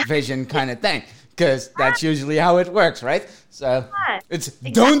their vision kind of thing, because that's usually how it works, right? So it's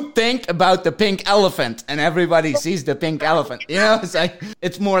don't think about the pink elephant and everybody sees the pink elephant. You know, it's like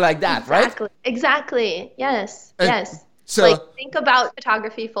it's more like that, right? Exactly. Yes. Yes. So like think about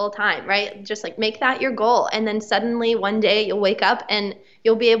photography full time, right? Just like make that your goal, and then suddenly one day you'll wake up and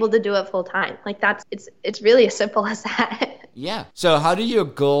you'll be able to do it full time. Like it's really as simple as that. Yeah. So how do your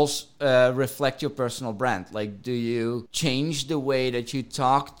goals reflect your personal brand? Like, do you change the way that you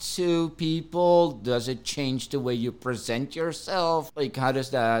talk to people? Does it change the way you present yourself? Like, how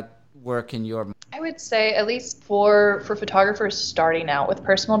does that work in your mind? I would say, at least for photographers starting out with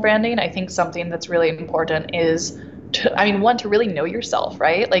personal branding, I think something that's really important is to really know yourself,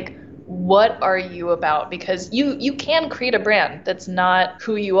 right? Like, what are you about? Because you can create a brand that's not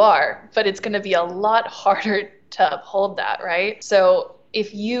who you are, but it's going to be a lot harder to uphold that, right? So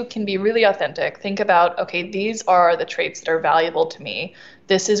if you can be really authentic, think about, okay, these are the traits that are valuable to me.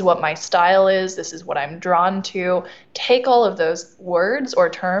 This is what my style is. This is what I'm drawn to. Take all of those words or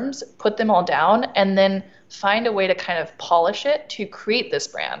terms, put them all down, and then find a way to kind of polish it to create this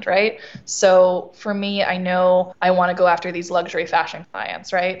brand, right? So for me, I know I want to go after these luxury fashion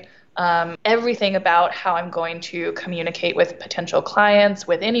clients, right? Everything about how I'm going to communicate with potential clients,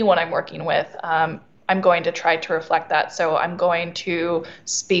 with anyone I'm working with, I'm going to try to reflect that. So I'm going to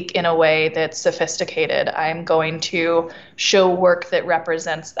speak in a way that's sophisticated. I'm going to show work that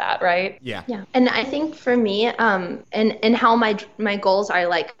represents that, right? Yeah. And I think for me, and how my goals are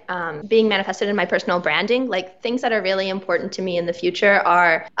like being manifested in my personal branding, like things that are really important to me in the future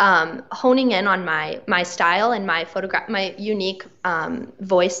are honing in on my style and my unique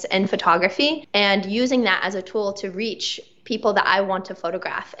voice in photography, and using that as a tool to reach people that I want to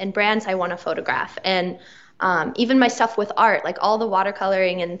photograph and brands I want to photograph. And even my stuff with art, like all the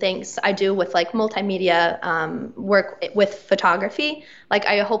watercoloring and things I do with like multimedia work with photography, like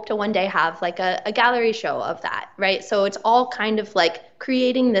I hope to one day have like a gallery show of that, right? So it's all kind of like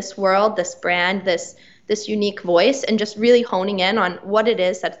creating this world, this brand, this unique voice, and just really honing in on what it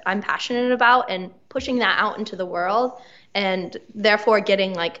is that I'm passionate about and pushing that out into the world, and therefore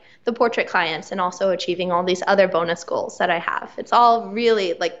getting like the portrait clients and also achieving all these other bonus goals that I have. It's all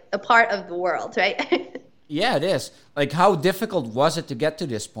really like a part of the world, right? Yeah, it is. Like, how difficult was it to get to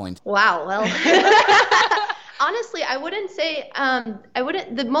this point? Wow, well, honestly, I wouldn't say,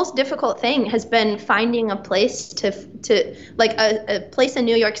 the most difficult thing has been finding a place to like a place in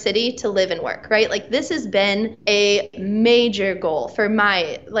New York City to live and work, right? Like this has been a major goal for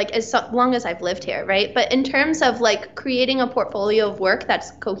as long as I've lived here, right? But in terms of like creating a portfolio of work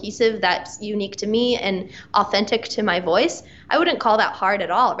that's cohesive, that's unique to me and authentic to my voice, I wouldn't call that hard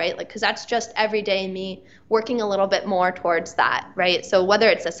at all, right? Like, because that's just every day me working a little bit more towards that, right? So whether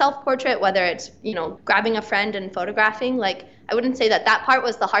it's a self-portrait, whether it's, grabbing a friend and photographing, like I wouldn't say that part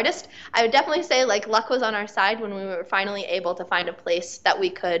was the hardest. I would definitely say like luck was on our side when we were finally able to find a place that we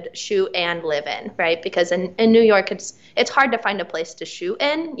could shoot and live in, right? Because in New York, it's hard to find a place to shoot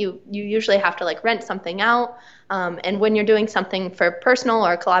in. You usually have to like rent something out. And when you're doing something for personal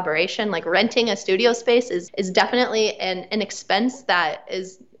or collaboration, like renting a studio space is definitely an expense that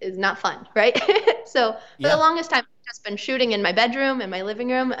is not fun, right? So for the longest time, I've just been shooting in my bedroom, in my living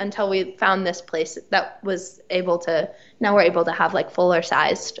room, until we found this place that was now we're able to have like fuller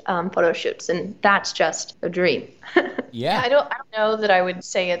sized photo shoots. And that's just a dream. Yeah. I don't know that I would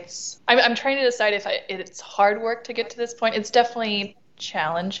say I'm trying to decide if it's hard work to get to this point. It's definitely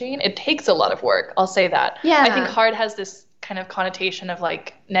challenging. It takes a lot of work. I'll say that. Yeah. I think hard has this kind of connotation of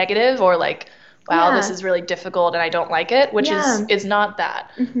like negative or like wow, this is really difficult and I don't like it, which is not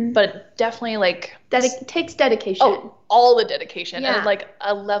that. But definitely like it takes dedication. Oh, all the dedication. And like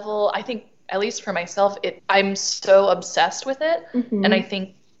a level, I think, at least for myself, I'm so obsessed with it. And I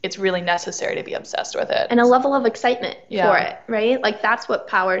think it's really necessary to be obsessed with it. And a level of excitement for it, right? Like that's what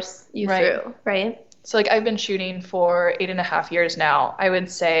powers you through, right? So like I've been shooting for 8.5 years now. I would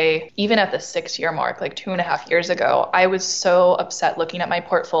say even at the 6-year mark, like 2.5 years ago, I was so upset looking at my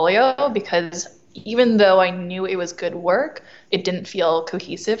portfolio because even though I knew it was good work, it didn't feel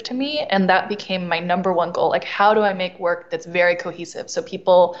cohesive to me. And that became my number one goal. Like, how do I make work that's very cohesive? So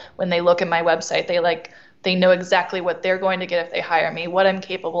people, when they look at my website, they know exactly what they're going to get if they hire me, what I'm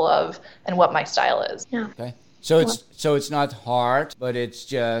capable of, and what my style is. Yeah. Okay. So it's not hard, but it's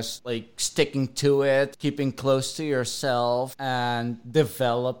just like sticking to it, keeping close to yourself, and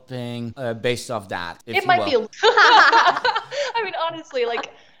developing based off that. It might be. I mean, honestly,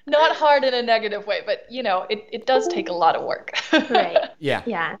 like not hard in a negative way, but you know, it does take a lot of work. Right. Yeah.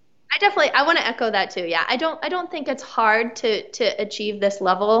 Yeah. I want to echo that too. Yeah. I don't think it's hard to achieve this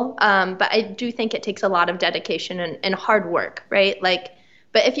level. But I do think it takes a lot of dedication and hard work, right? Like,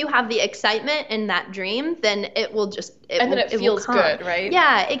 but if you have the excitement and that dream, then it will just, it feels good, right?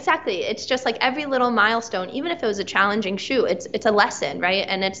 Yeah, exactly. It's just like every little milestone, even if it was a challenging shoot, it's a lesson, right?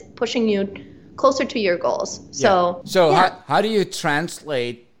 And it's pushing you closer to your goals. So, How do you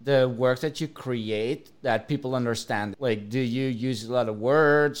translate the work that you create that people understand? Like, do you use a lot of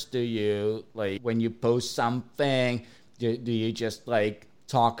words? Do you, like, when you post something, do you just like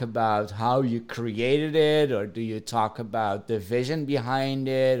talk about how you created it, or do you talk about the vision behind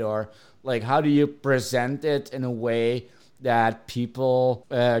it, or like how do you present it in a way that people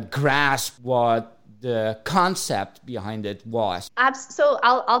grasp what the concept behind it was? So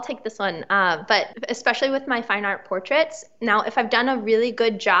I'll take this one, but especially with my fine art portraits. Now, if I've done a really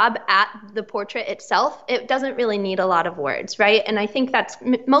good job at the portrait itself, it doesn't really need a lot of words, right? And I think that's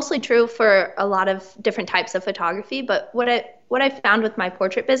mostly true for a lot of different types of photography. But what I found with my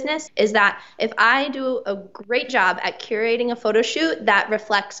portrait business is that if I do a great job at curating a photo shoot that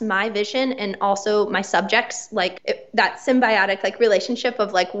reflects my vision and also my subjects, like that symbiotic like relationship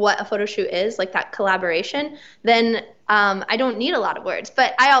of like what a photo shoot is, like that collaboration, then I don't need a lot of words,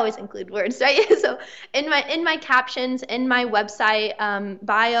 but I always include words, right? So in my captions, in my website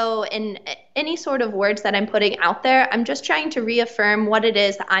bio, and any sort of words that I'm putting out there, I'm just trying to reaffirm what it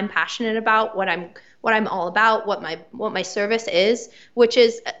is that I'm passionate about, what I'm all about, what my service is, which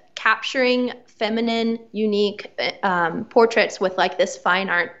is capturing feminine, unique portraits with like this fine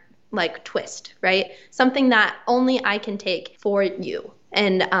art like twist, right? Something that only I can take for you.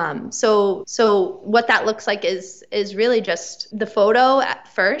 And so what that looks like is really just the photo at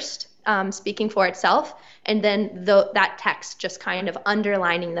first, speaking for itself, and then that text just kind of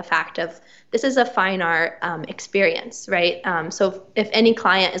underlining the fact of this is a fine art experience, right? So if any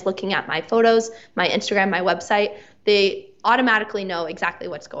client is looking at my photos, my Instagram, my website, they automatically know exactly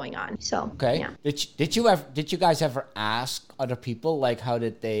what's going on. So okay. Yeah. Did you guys ever ask other people, like, how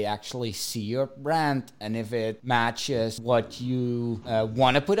did they actually see your brand and if it matches what you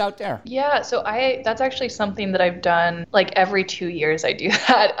want to put out there? Yeah, so that's actually something that I've done like every 2 years. I do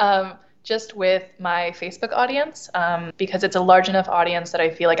that. Just with my Facebook audience, because it's a large enough audience that I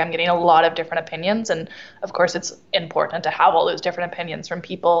feel like I'm getting a lot of different opinions. And of course, it's important to have all those different opinions from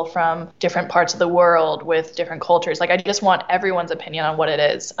people from different parts of the world with different cultures. Like, I just want everyone's opinion on what it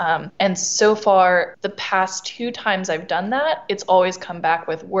is. And so far, the past 2 times I've done that, it's always come back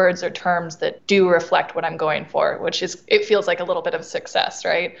with words or terms that do reflect what I'm going for, it feels like a little bit of success,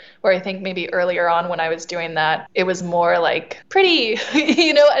 right? Where I think maybe earlier on when I was doing that, it was more like pretty, and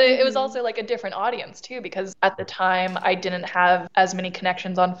it was also like a different audience too, because at the time I didn't have as many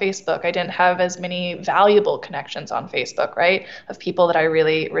connections on Facebook. I didn't have as many valuable connections on Facebook, right? Of people that I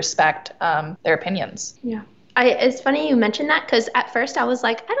really respect their opinions. Yeah. It's funny you mentioned that, because at first I was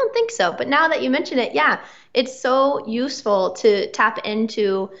like, I don't think so. But now that you mention it, yeah, it's so useful to tap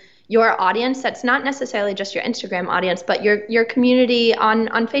into your audience that's not necessarily just your Instagram audience, but your community on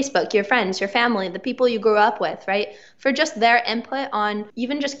Facebook, your friends, your family, the people you grew up with, right? For just their input on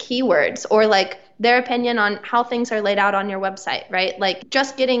even just keywords or like their opinion on how things are laid out on your website, right? Like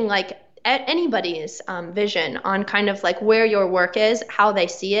just getting like anybody's vision on kind of like where your work is, how they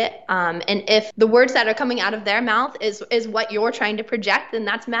see it, and if the words that are coming out of their mouth is what you're trying to project, then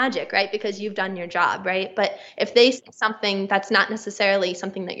that's magic, right? Because you've done your job, right? But if they say something that's not necessarily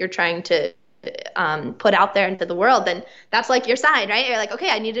something that you're trying to put out there into the world, then that's like your side, right? You're like,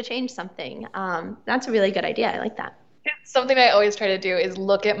 okay, I need to change something. That's a really good idea. I like that. something I always try to do is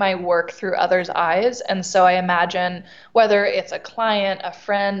look at my work through others' eyes. And so I imagine whether it's a client, a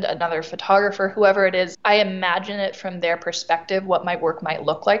friend, another photographer, whoever it is, I imagine it from their perspective, what my work might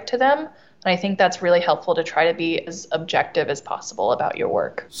look like to them. And I think that's really helpful to try to be as objective as possible about your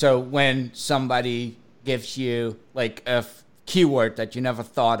work. So when somebody gives you like a keyword that you never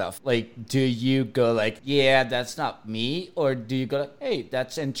thought of, like, do you go like, yeah, that's not me? Or do you go like, hey,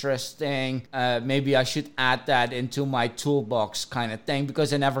 that's interesting, maybe I should add that into my toolbox kind of thing,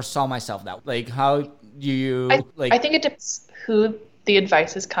 because I never saw myself that way? Like, how do you I think it depends who the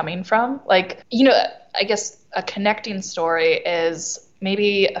advice is coming from. Like, you know, I guess a connecting story is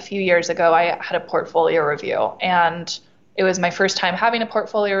maybe a few years ago I had a portfolio review, and it was my first time having a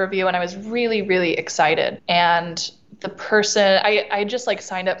portfolio review, and I was really, really excited. And the person, I just like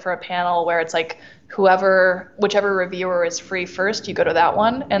signed up for a panel where it's like whichever reviewer is free first, you go to that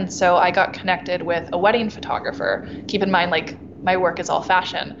one. And so I got connected with a wedding photographer. Keep in mind, like, my work is all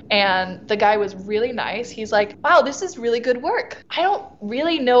fashion. And the guy was really nice. He's like, wow, this is really good work. I don't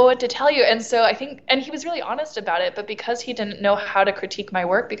really know what to tell you. And so I think, and he was really honest about it, but because he didn't know how to critique my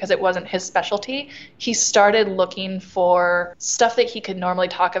work, because it wasn't his specialty, he started looking for stuff that he could normally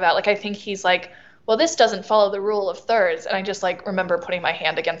talk about. Like, I think he's like, well, this doesn't follow the rule of thirds. And I just like remember putting my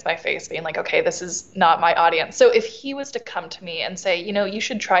hand against my face being like, okay, this is not my audience. So if he was to come to me and say, you know, you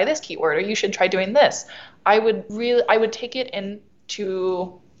should try this keyword, or you should try doing this, I would take it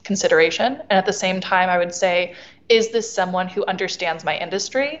into consideration. And at the same time, I would say, is this someone who understands my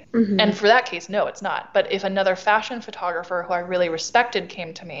industry? Mm-hmm. And for that case, no, it's not. But if another fashion photographer who I really respected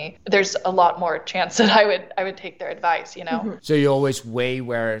came to me, there's a lot more chance that I would take their advice, you know? Mm-hmm. So you always weigh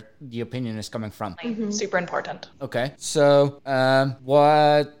where the opinion is coming from. Mm-hmm. Super important. Okay. So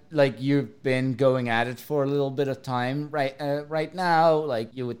like, you've been going at it for a little bit of time right now, like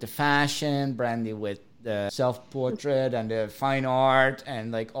you with the fashion, Brandy with the self-portrait and the fine art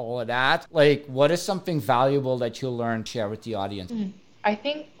and like all of that. Like, what is something valuable that you learned to share with the audience? I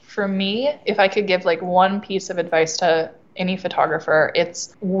think for me, if I could give like one piece of advice to any photographer,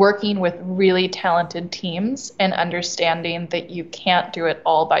 it's working with really talented teams and understanding that you can't do it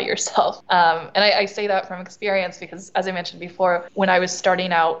all by yourself. And I say that from experience because, as I mentioned before, when I was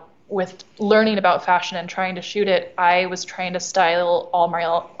starting out with learning about fashion and trying to shoot it, I was trying to style all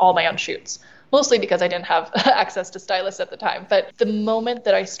my own shoots. Mostly because I didn't have access to stylists at the time. But the moment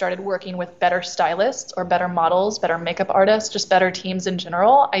that I started working with better stylists or better models, better makeup artists, just better teams in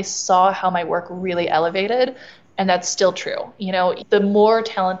general, I saw how my work really elevated. And that's still true. You know, the more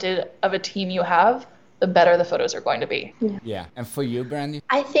talented of a team you have, the better the photos are going to be. Yeah. And for you, Brandy?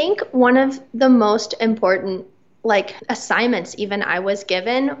 I think one of the most important assignments even I was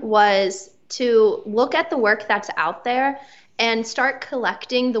given was to look at the work that's out there and start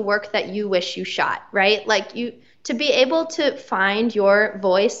collecting the work that you wish you shot, right? Like, to be able to find your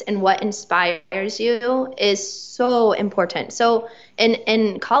voice and what inspires you is so important. So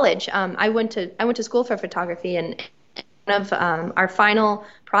in college, I went to school for photography, and one of our final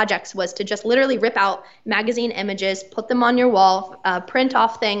projects was to just literally rip out magazine images, put them on your wall, print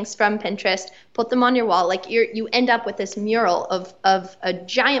off things from Pinterest, put them on your wall. Like, you end up with this mural of a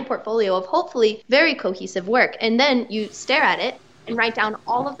giant portfolio of hopefully very cohesive work. And then you stare at it and write down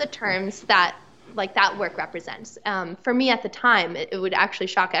all of the terms that that work represents. For me at the time, it would actually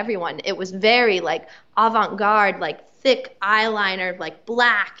shock everyone. It was very avant-garde, thick eyeliner,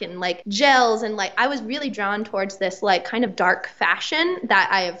 black and gels, and I was really drawn towards this kind of dark fashion that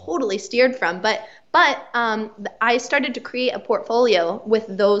I have totally steered from. But I started to create a portfolio with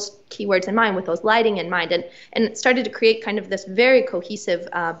those keywords in mind, with those lighting in mind, and started to create kind of this very cohesive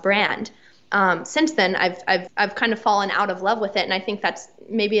brand. Since then, I've kind of fallen out of love with it, and I think that's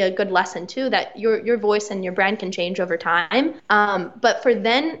maybe a good lesson too, that your voice and your brand can change over time. But for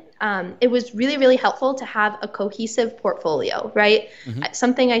then, it was really, really helpful to have a cohesive portfolio, right? Mm-hmm.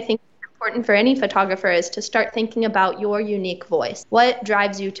 Something I think is important for any photographer is to start thinking about your unique voice. What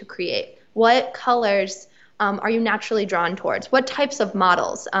drives you to create? What colors are you naturally drawn towards? What types of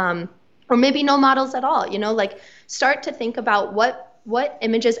models? Or maybe no models at all, start to think about what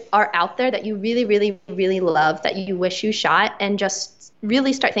images are out there that you really, really, really love, that you wish you shot, and just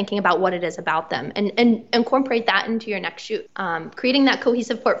really start thinking about what it is about them and incorporate that into your next shoot. Creating that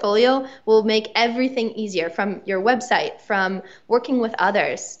cohesive portfolio will make everything easier, from your website, from working with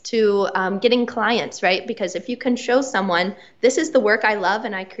others, to getting clients, right? Because if you can show someone, this is the work I love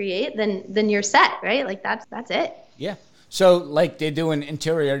and I create, then you're set, right? That's it. Yeah. So they do in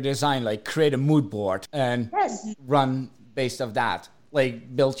interior design, create a mood board and run based off that.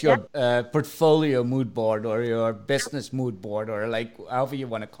 like build your portfolio mood board or your business mood board or like however you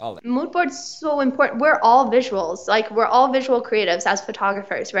want to call it. Mood board's so important. We're all visuals. Like we're all visual creatives as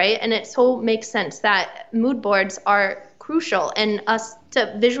photographers, right? And it so makes sense that mood boards are crucial in us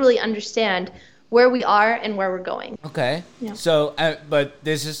to visually understand where we are and where we're going. Okay. Yeah. So, but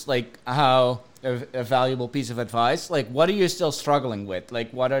this is like how a valuable piece of advice. Like, what are you still struggling with?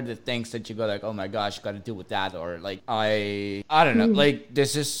 Like, what are the things that you go like, oh my gosh, got to deal with that, or like, I don't know. Like,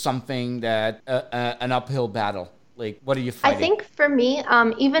 this is something that an uphill battle. Like, what are you fighting? I think for me,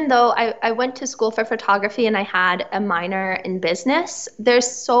 even though I went to school for photography and I had a minor in business, there's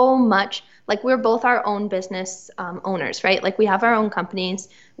so much. Like we're both our own business owners, right? Like we have our own companies.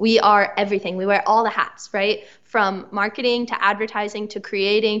 We are everything. We wear all the hats, right? From marketing to advertising to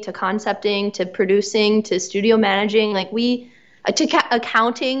creating to concepting to producing to studio managing. Like to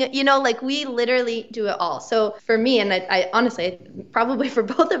accounting, you know, like we literally do it all. So for me, and I honestly, probably for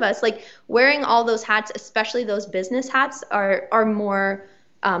both of us, like wearing all those hats, especially those business hats, are more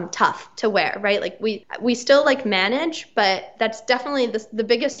tough to wear, right? Like we still like manage, but that's definitely the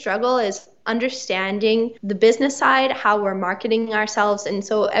biggest struggle is understanding the business side, how we're marketing ourselves. And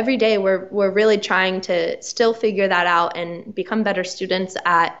so every day we're really trying to still figure that out and become better students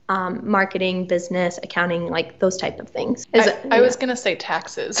at marketing, business, accounting, like those type of things. I was going to say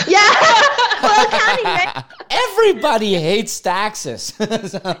taxes. Yeah. Well, accounting, right? Everybody hates taxes.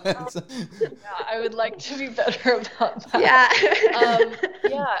 Yeah, I would like to be better about that.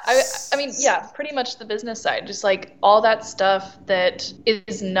 Yeah. I mean, yeah, pretty much the business side, just like all that stuff that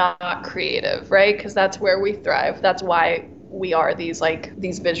is not creative, right? Because that's where we thrive. That's why we are these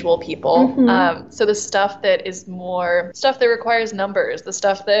visual people. Mm-hmm. So the stuff that is more stuff that requires numbers, the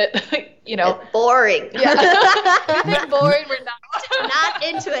stuff that, you know. It's boring. Yeah. Boring. We're not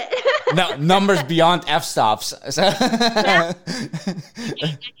into it. No, numbers beyond f-stops. Yeah,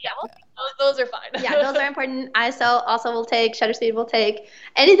 those are fine. Yeah, those are important. ISO also will take, shutter speed will take.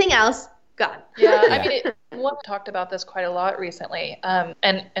 Anything else, gone. Yeah, I mean, one talked about this quite a lot recently,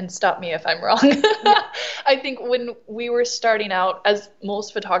 and stop me if I'm wrong. I think when we were starting out, as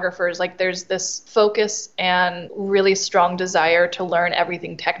most photographers, like there's this focus and really strong desire to learn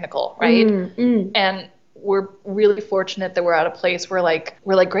everything technical, right? And we're really fortunate that we're at a place where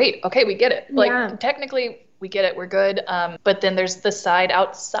we're like, great, okay, we get it. Like technically we get it, we're good. But then there's the side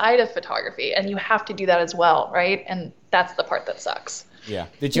outside of photography, and you have to do that as well, right? And that's the part that sucks. Yeah.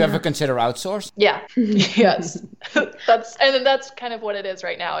 Did you ever consider outsource? Yeah. Yes. That's kind of what it is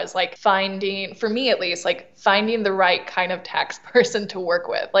right now, is like finding, for me at least, like finding the right kind of tax person to work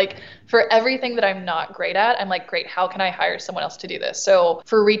with. Like for everything that I'm not great at, I'm like, great, how can I hire someone else to do this? So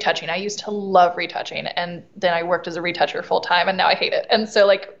for retouching, I used to love retouching, and then I worked as a retoucher full time, and now I hate it. And so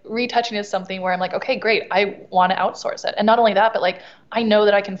like retouching is something where I'm like, okay, great, I want to outsource it. And not only that, but like I know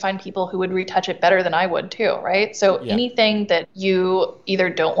that I can find people who would retouch it better than I would too, right? So anything that you either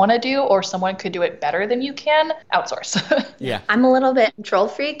don't want to do or someone could do it better than you can, outsource. Yeah. I'm a little bit control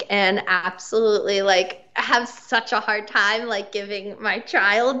freak and absolutely like have such a hard time like giving my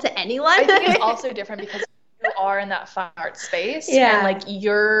child to anyone. I think it's also different because you are in that fine art space and like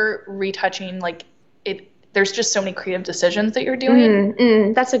you're retouching like it. There's just so many creative decisions that you're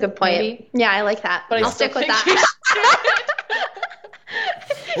doing. That's a good point. Maybe. Yeah, I like that. But I'll stick with that.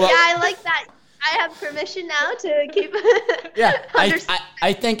 Well, yeah, I like that. I have permission now to keep. Yeah,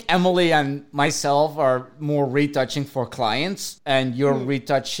 I think Emily and myself are more retouching for clients, and you're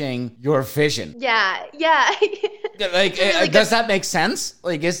retouching your vision. Yeah. Like, really does that make sense?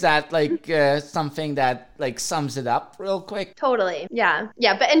 Like, is that like something that like sums it up real quick? Totally. Yeah.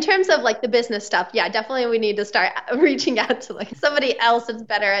 But in terms of like the business stuff, yeah, definitely we need to start reaching out to like somebody else that's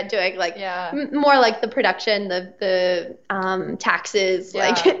better at doing like more like the production, the taxes. Yeah.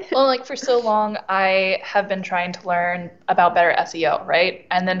 Like, well, like for so long, I have been trying to learn about better SEO, right?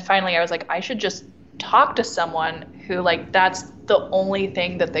 And then finally, I was like, I should just talk to someone who like that's the only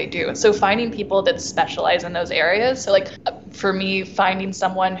thing that they do. So finding people that specialize in those areas. So like for me, finding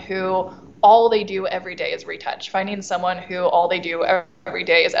someone who all they do every day is retouch, finding someone who all they do every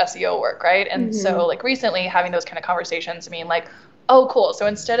day is SEO work, right? And so like recently having those kind of conversations, I mean like, oh cool. So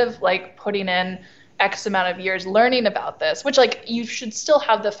instead of like putting in X amount of years learning about this, which like you should still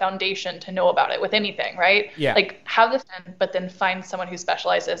have the foundation to know about it with anything, right? Yeah. Like have the, but then find someone who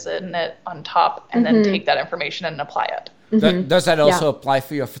specializes in it on top and then take that information and apply it. Does that also apply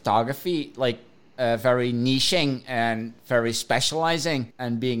for your photography? Like very niching and very specializing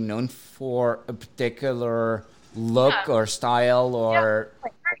and being known for a particular look or style or...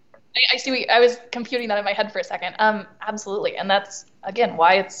 I see. I was computing that in my head for a second. Absolutely. And that's, again,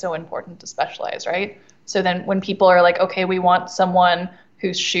 why it's so important to specialize, right? So then when people are like, okay, we want someone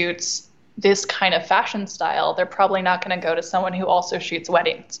who shoots this kind of fashion style, they're probably not going to go to someone who also shoots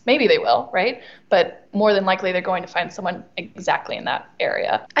weddings. Maybe they will, right? But more than likely, they're going to find someone exactly in that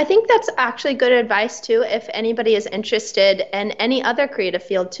area. I think that's actually good advice too, if anybody is interested in any other creative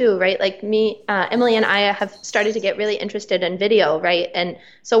field too, right? Like me, Emily and I have started to get really interested in video, right? And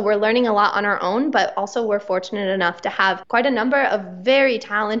so we're learning a lot on our own, but also we're fortunate enough to have quite a number of very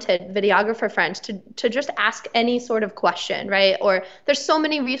talented videographer friends to just ask any sort of question, right? Or there's so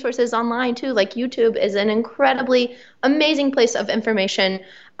many resources online too, like YouTube is an incredibly amazing place of information.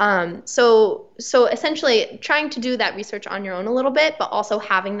 So essentially trying to do that research on your own a little bit, but also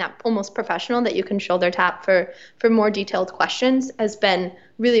having that almost professional that you can shoulder tap for more detailed questions has been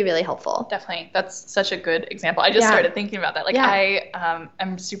really, really helpful. Definitely. That's such a good example. I just started thinking about that. Like I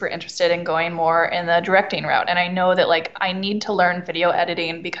am super interested in going more in the directing route. And I know that like I need to learn video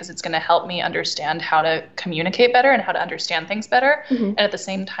editing because it's going to help me understand how to communicate better and how to understand things better. And at the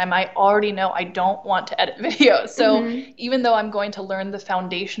same time, I already know I don't want to edit videos. So even though I'm going to learn the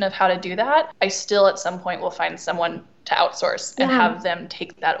foundation of how to do that, I still at some point will find someone to outsource and have them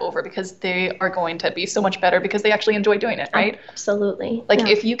take that over because they are going to be so much better because they actually enjoy doing it, right? Absolutely. Like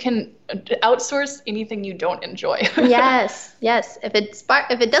if you can outsource anything you don't enjoy. Yes. If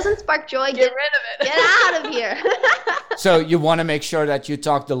it doesn't spark joy, get rid of it. Get out of here. So you want to make sure that you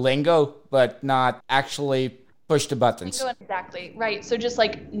talk the lingo, but not actually push the buttons. Exactly. Right. So just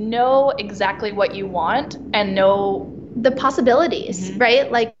like know exactly what you want and know the possibilities,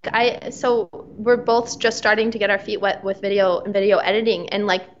 right? Like so we're both just starting to get our feet wet with video and video editing, and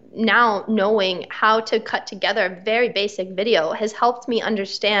like now knowing how to cut together a very basic video has helped me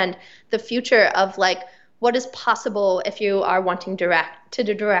understand the future of like what is possible if you are wanting to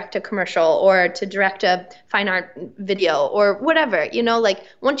direct a commercial or to direct a fine art video or whatever, you know, like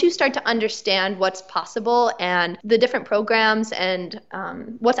once you start to understand what's possible and the different programs and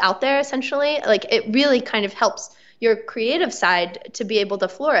what's out there essentially, like it really kind of helps your creative side to be able to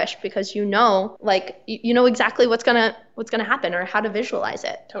flourish because you know, like you know exactly what's gonna happen or how to visualize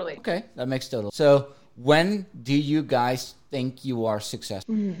it. Totally. Okay, that makes total. So when do you guys think you are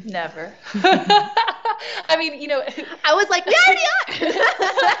successful? Never. I mean, you know, I was like, we already are.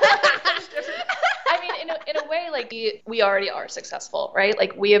 I mean, in a way, like we already are successful, right?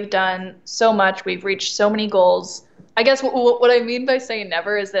 Like we have done so much, we've reached so many goals. I guess what I mean by saying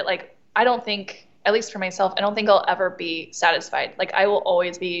never is that like I don't think, at least for myself, I don't think I'll ever be satisfied. Like I will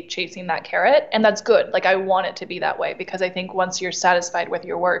always be chasing that carrot, and that's good. Like I want it to be that way because I think once you're satisfied with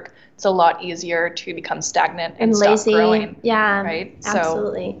your work, it's a lot easier to become stagnant and lazy. Stop growing. Yeah, right.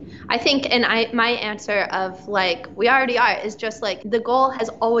 Absolutely. So I think, and my answer of like we already are is just like the goal has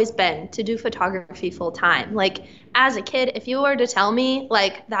always been to do photography full time. Like as a kid, if you were to tell me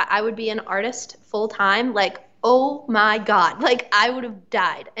like that I would be an artist full time, like oh my God, like I would have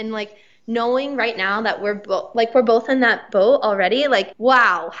died. And like knowing right now that we're both in that boat already, like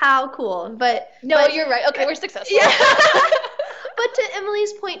wow, how cool. But you're right. Okay, we're successful. Yeah. But to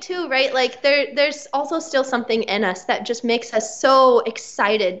Emily's point too, right? Like there's also still something in us that just makes us so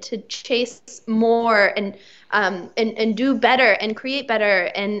excited to chase more and do better and create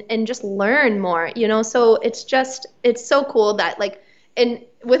better and just learn more, you know? So it's so cool that like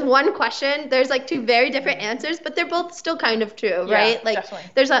with one question, there's like two very different answers, but they're both still kind of true, right? Yeah, like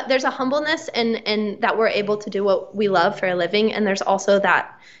definitely. there's a humbleness in that we're able to do what we love for a living, and there's also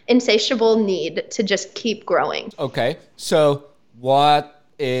that insatiable need to just keep growing. Okay, so what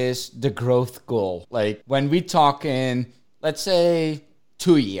is the growth goal? Like when we talk in, let's say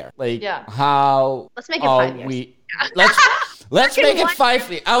 2 years, like how? Let's make it 5 years. Let's make it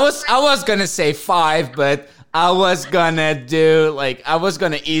 5 years. I was gonna say 5, but I was gonna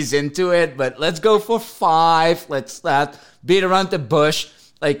ease into it, but let's go for 5. Let's not beat around the bush.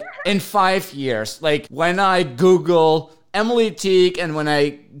 Like in 5 years, like when I Google Emily Teague and when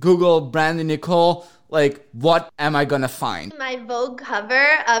I Google Brandy Nicole, like what am I gonna find? My Vogue cover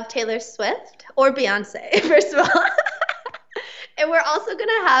of Taylor Swift or Beyonce, first of all. And we're also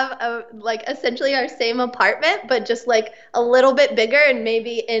gonna have essentially our same apartment, but just like a little bit bigger and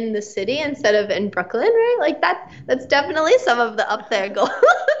maybe in the city instead of in Brooklyn, right? Like that's definitely some of the up there goals.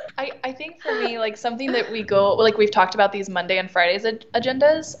 I think for me, like something that we've talked about these Monday and Fridays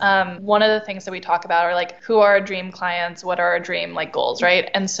agendas. One of the things that we talk about are like, who are our dream clients? What are our dream like goals,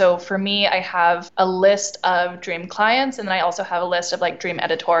 right? And so for me, I have a list of dream clients, and then I also have a list of like dream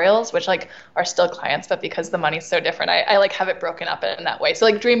editorials, which like are still clients, but because the money's so different, I like have it broken up in that way. So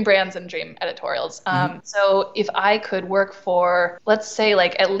like dream brands and dream editorials. So if I could work for, let's say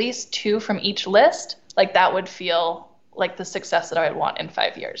like at least 2 from each list, like that would feel like the success that I would want in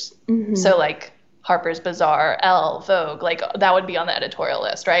 5 years. So like Harper's Bazaar, Elle, Vogue, like that would be on the editorial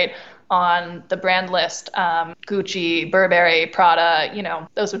list, right? On the brand list, Gucci, Burberry, Prada, you know,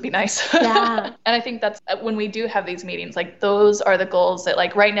 those would be nice. Yeah. And I think that's when we do have these meetings, like those are the goals that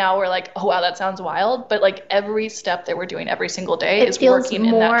like right now we're like, oh wow, that sounds wild. But like every step that we're doing every single day is working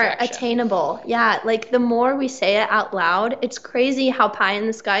in that direction. It feels more attainable. Yeah. Like the more we say it out loud, it's crazy how pie in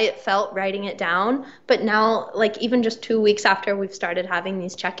the sky it felt writing it down. But now, like even just 2 weeks after we've started having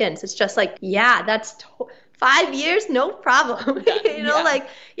these check-ins, it's just like, yeah, that's 5 years, no problem. Like,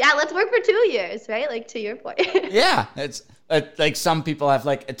 yeah, let's work for 2 years, right? Like to your point. Yeah, it's like some people have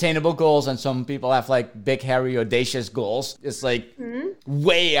like attainable goals and some people have like big, hairy, audacious goals. It's like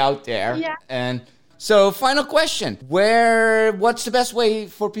way out there. Yeah. And so final question, what's the best way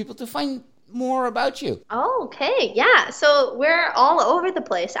for people to find more about you? Oh, okay. Yeah. So we're all over the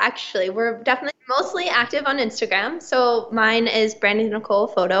place, actually. We're definitely mostly active on Instagram. So mine is Brandy Nicole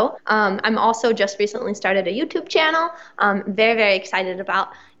Photo. I'm also just recently started a YouTube channel. Very, very excited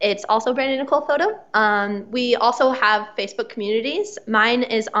about. It's also Brandy Nicole Photo. We also have Facebook communities. Mine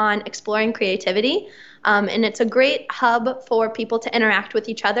is on Exploring Creativity. And it's a great hub for people to interact with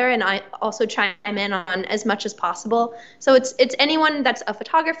each other, and I also chime in on as much as possible. So it's anyone that's a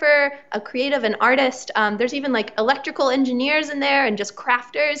photographer, a creative, an artist. There's even like electrical engineers in there and just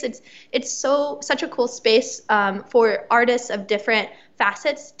crafters. It's such a cool space for artists of different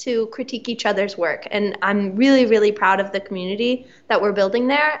facets to critique each other's work, and I'm really, really proud of the community that we're building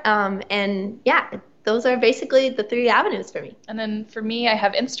there. And yeah. Those are basically the 3 avenues for me. And then for me, I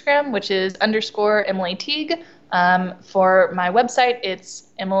have Instagram, which is _Emily Teague. For my website, it's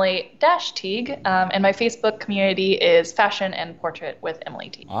Emily-Teague. And my Facebook community is Fashion and Portrait with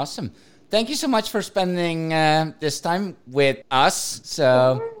Emily Teague. Awesome. Thank you so much for spending this time with us.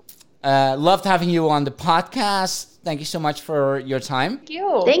 So loved having you on the podcast. Thank you so much for your time. Thank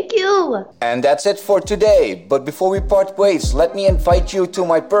you. Thank you. And that's it for today. But before we part ways, let me invite you to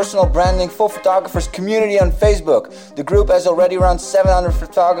my personal branding for photographers community on Facebook. The group has already around 700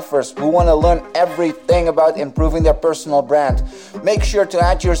 photographers who want to learn everything about improving their personal brand. Make sure to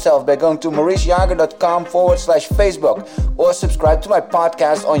add yourself by going to mauricejager.com/Facebook or subscribe to my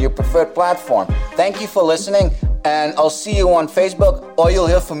podcast on your preferred platform. Thank you for listening, and I'll see you on Facebook or you'll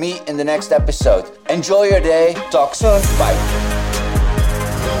hear from me in the next episode. Enjoy your day. Talk soon. Bye.